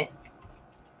feel like it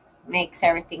makes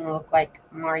everything look like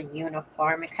more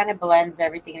uniform. It kind of blends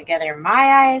everything together in my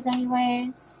eyes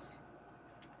anyways.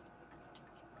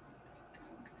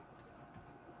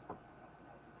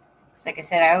 So like I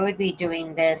said, I would be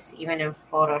doing this even in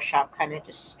Photoshop, kind of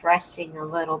just stressing a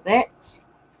little bit.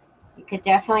 You could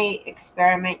definitely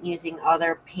experiment using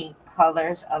other paint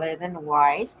colors other than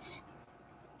white.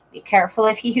 Be careful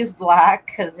if you use black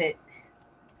because it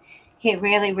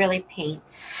really, really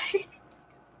paints.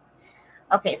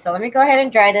 Okay, so let me go ahead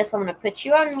and dry this. I'm going to put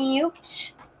you on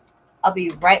mute. I'll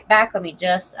be right back. Let me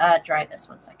just dry this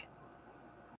 1 second.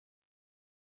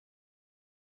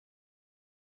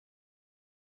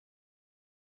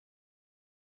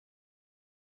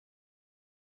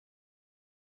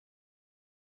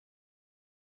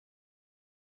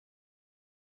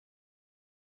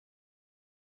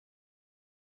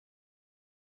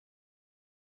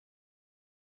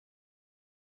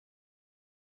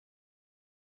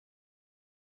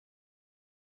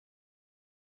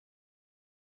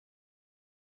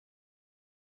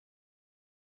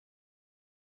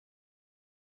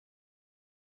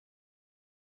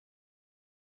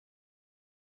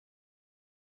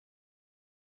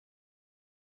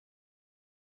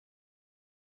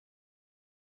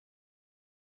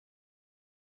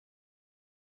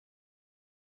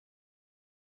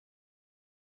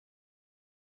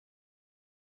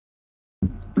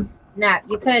 Now,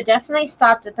 you could have definitely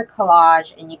stopped at the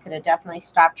collage and you could have definitely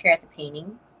stopped here at the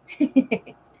painting.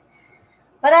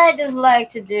 But I just like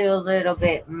to do a little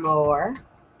bit more.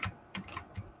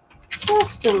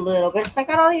 Just a little bit. So I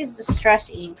got all these distress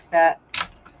inks that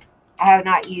I have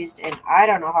not used in I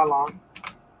don't know how long.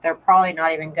 They're probably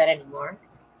not even good anymore.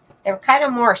 They're kind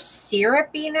of more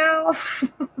syrupy now.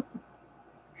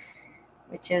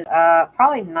 Which is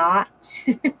probably not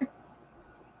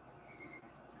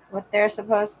what they're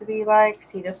supposed to be like.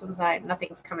 See, this one's not,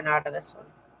 nothing's coming out of this one.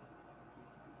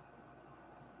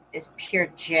 It's pure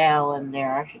gel in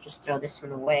there. I should just throw this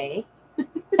one away.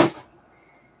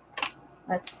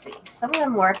 Let's see. Some of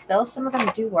them work, though. Some of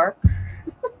them do work.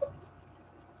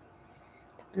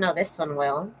 No, this one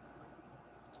will.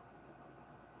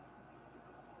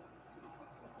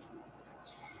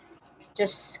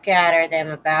 Just scatter them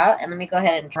about. And let me go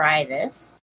ahead and dry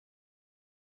this.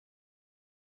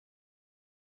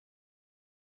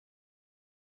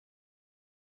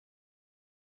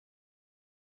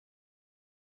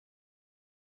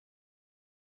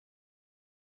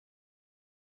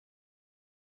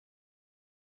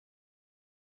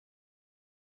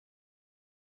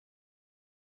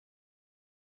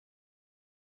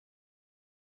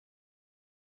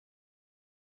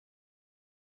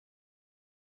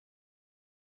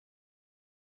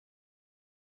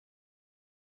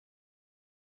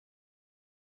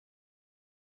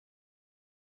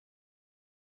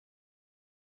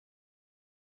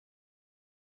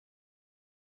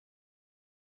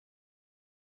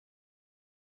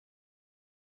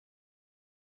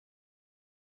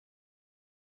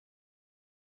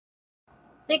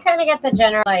 So you kind of get the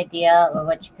general idea of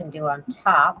what you can do on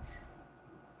top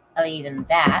of even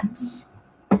that.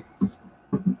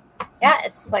 Yeah,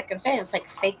 it's like I'm saying, it's like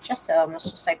fake gesso,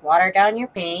 almost just like water down your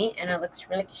paint, and it looks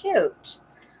really cute.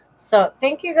 So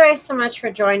thank you guys so much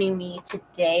for joining me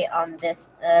today on this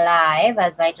live,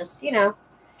 as I just,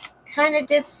 kind of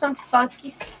did some funky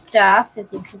stuff,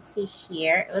 as you can see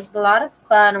here. It was a lot of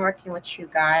fun working with you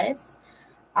guys.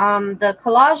 The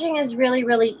collaging is really,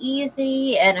 really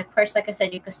easy, and of course, like I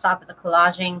said, you can stop at the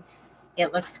collaging.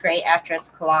 It looks great after it's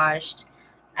collaged.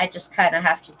 I just kind of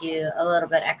have to do a little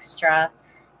bit extra,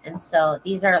 and so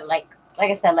these are like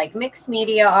I said, like mixed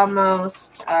media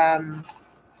almost.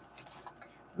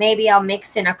 Maybe I'll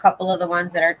mix in a couple of the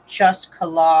ones that are just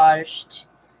collaged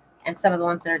and some of the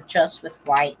ones that are just with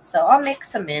white. So I'll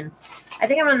mix them in. I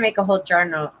think I'm going to make a whole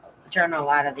journal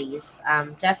out of these.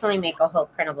 Definitely make a whole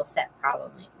printable set,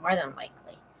 probably, more than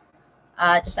likely.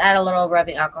 Just add a little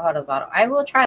rubbing alcohol to the bottle. I will try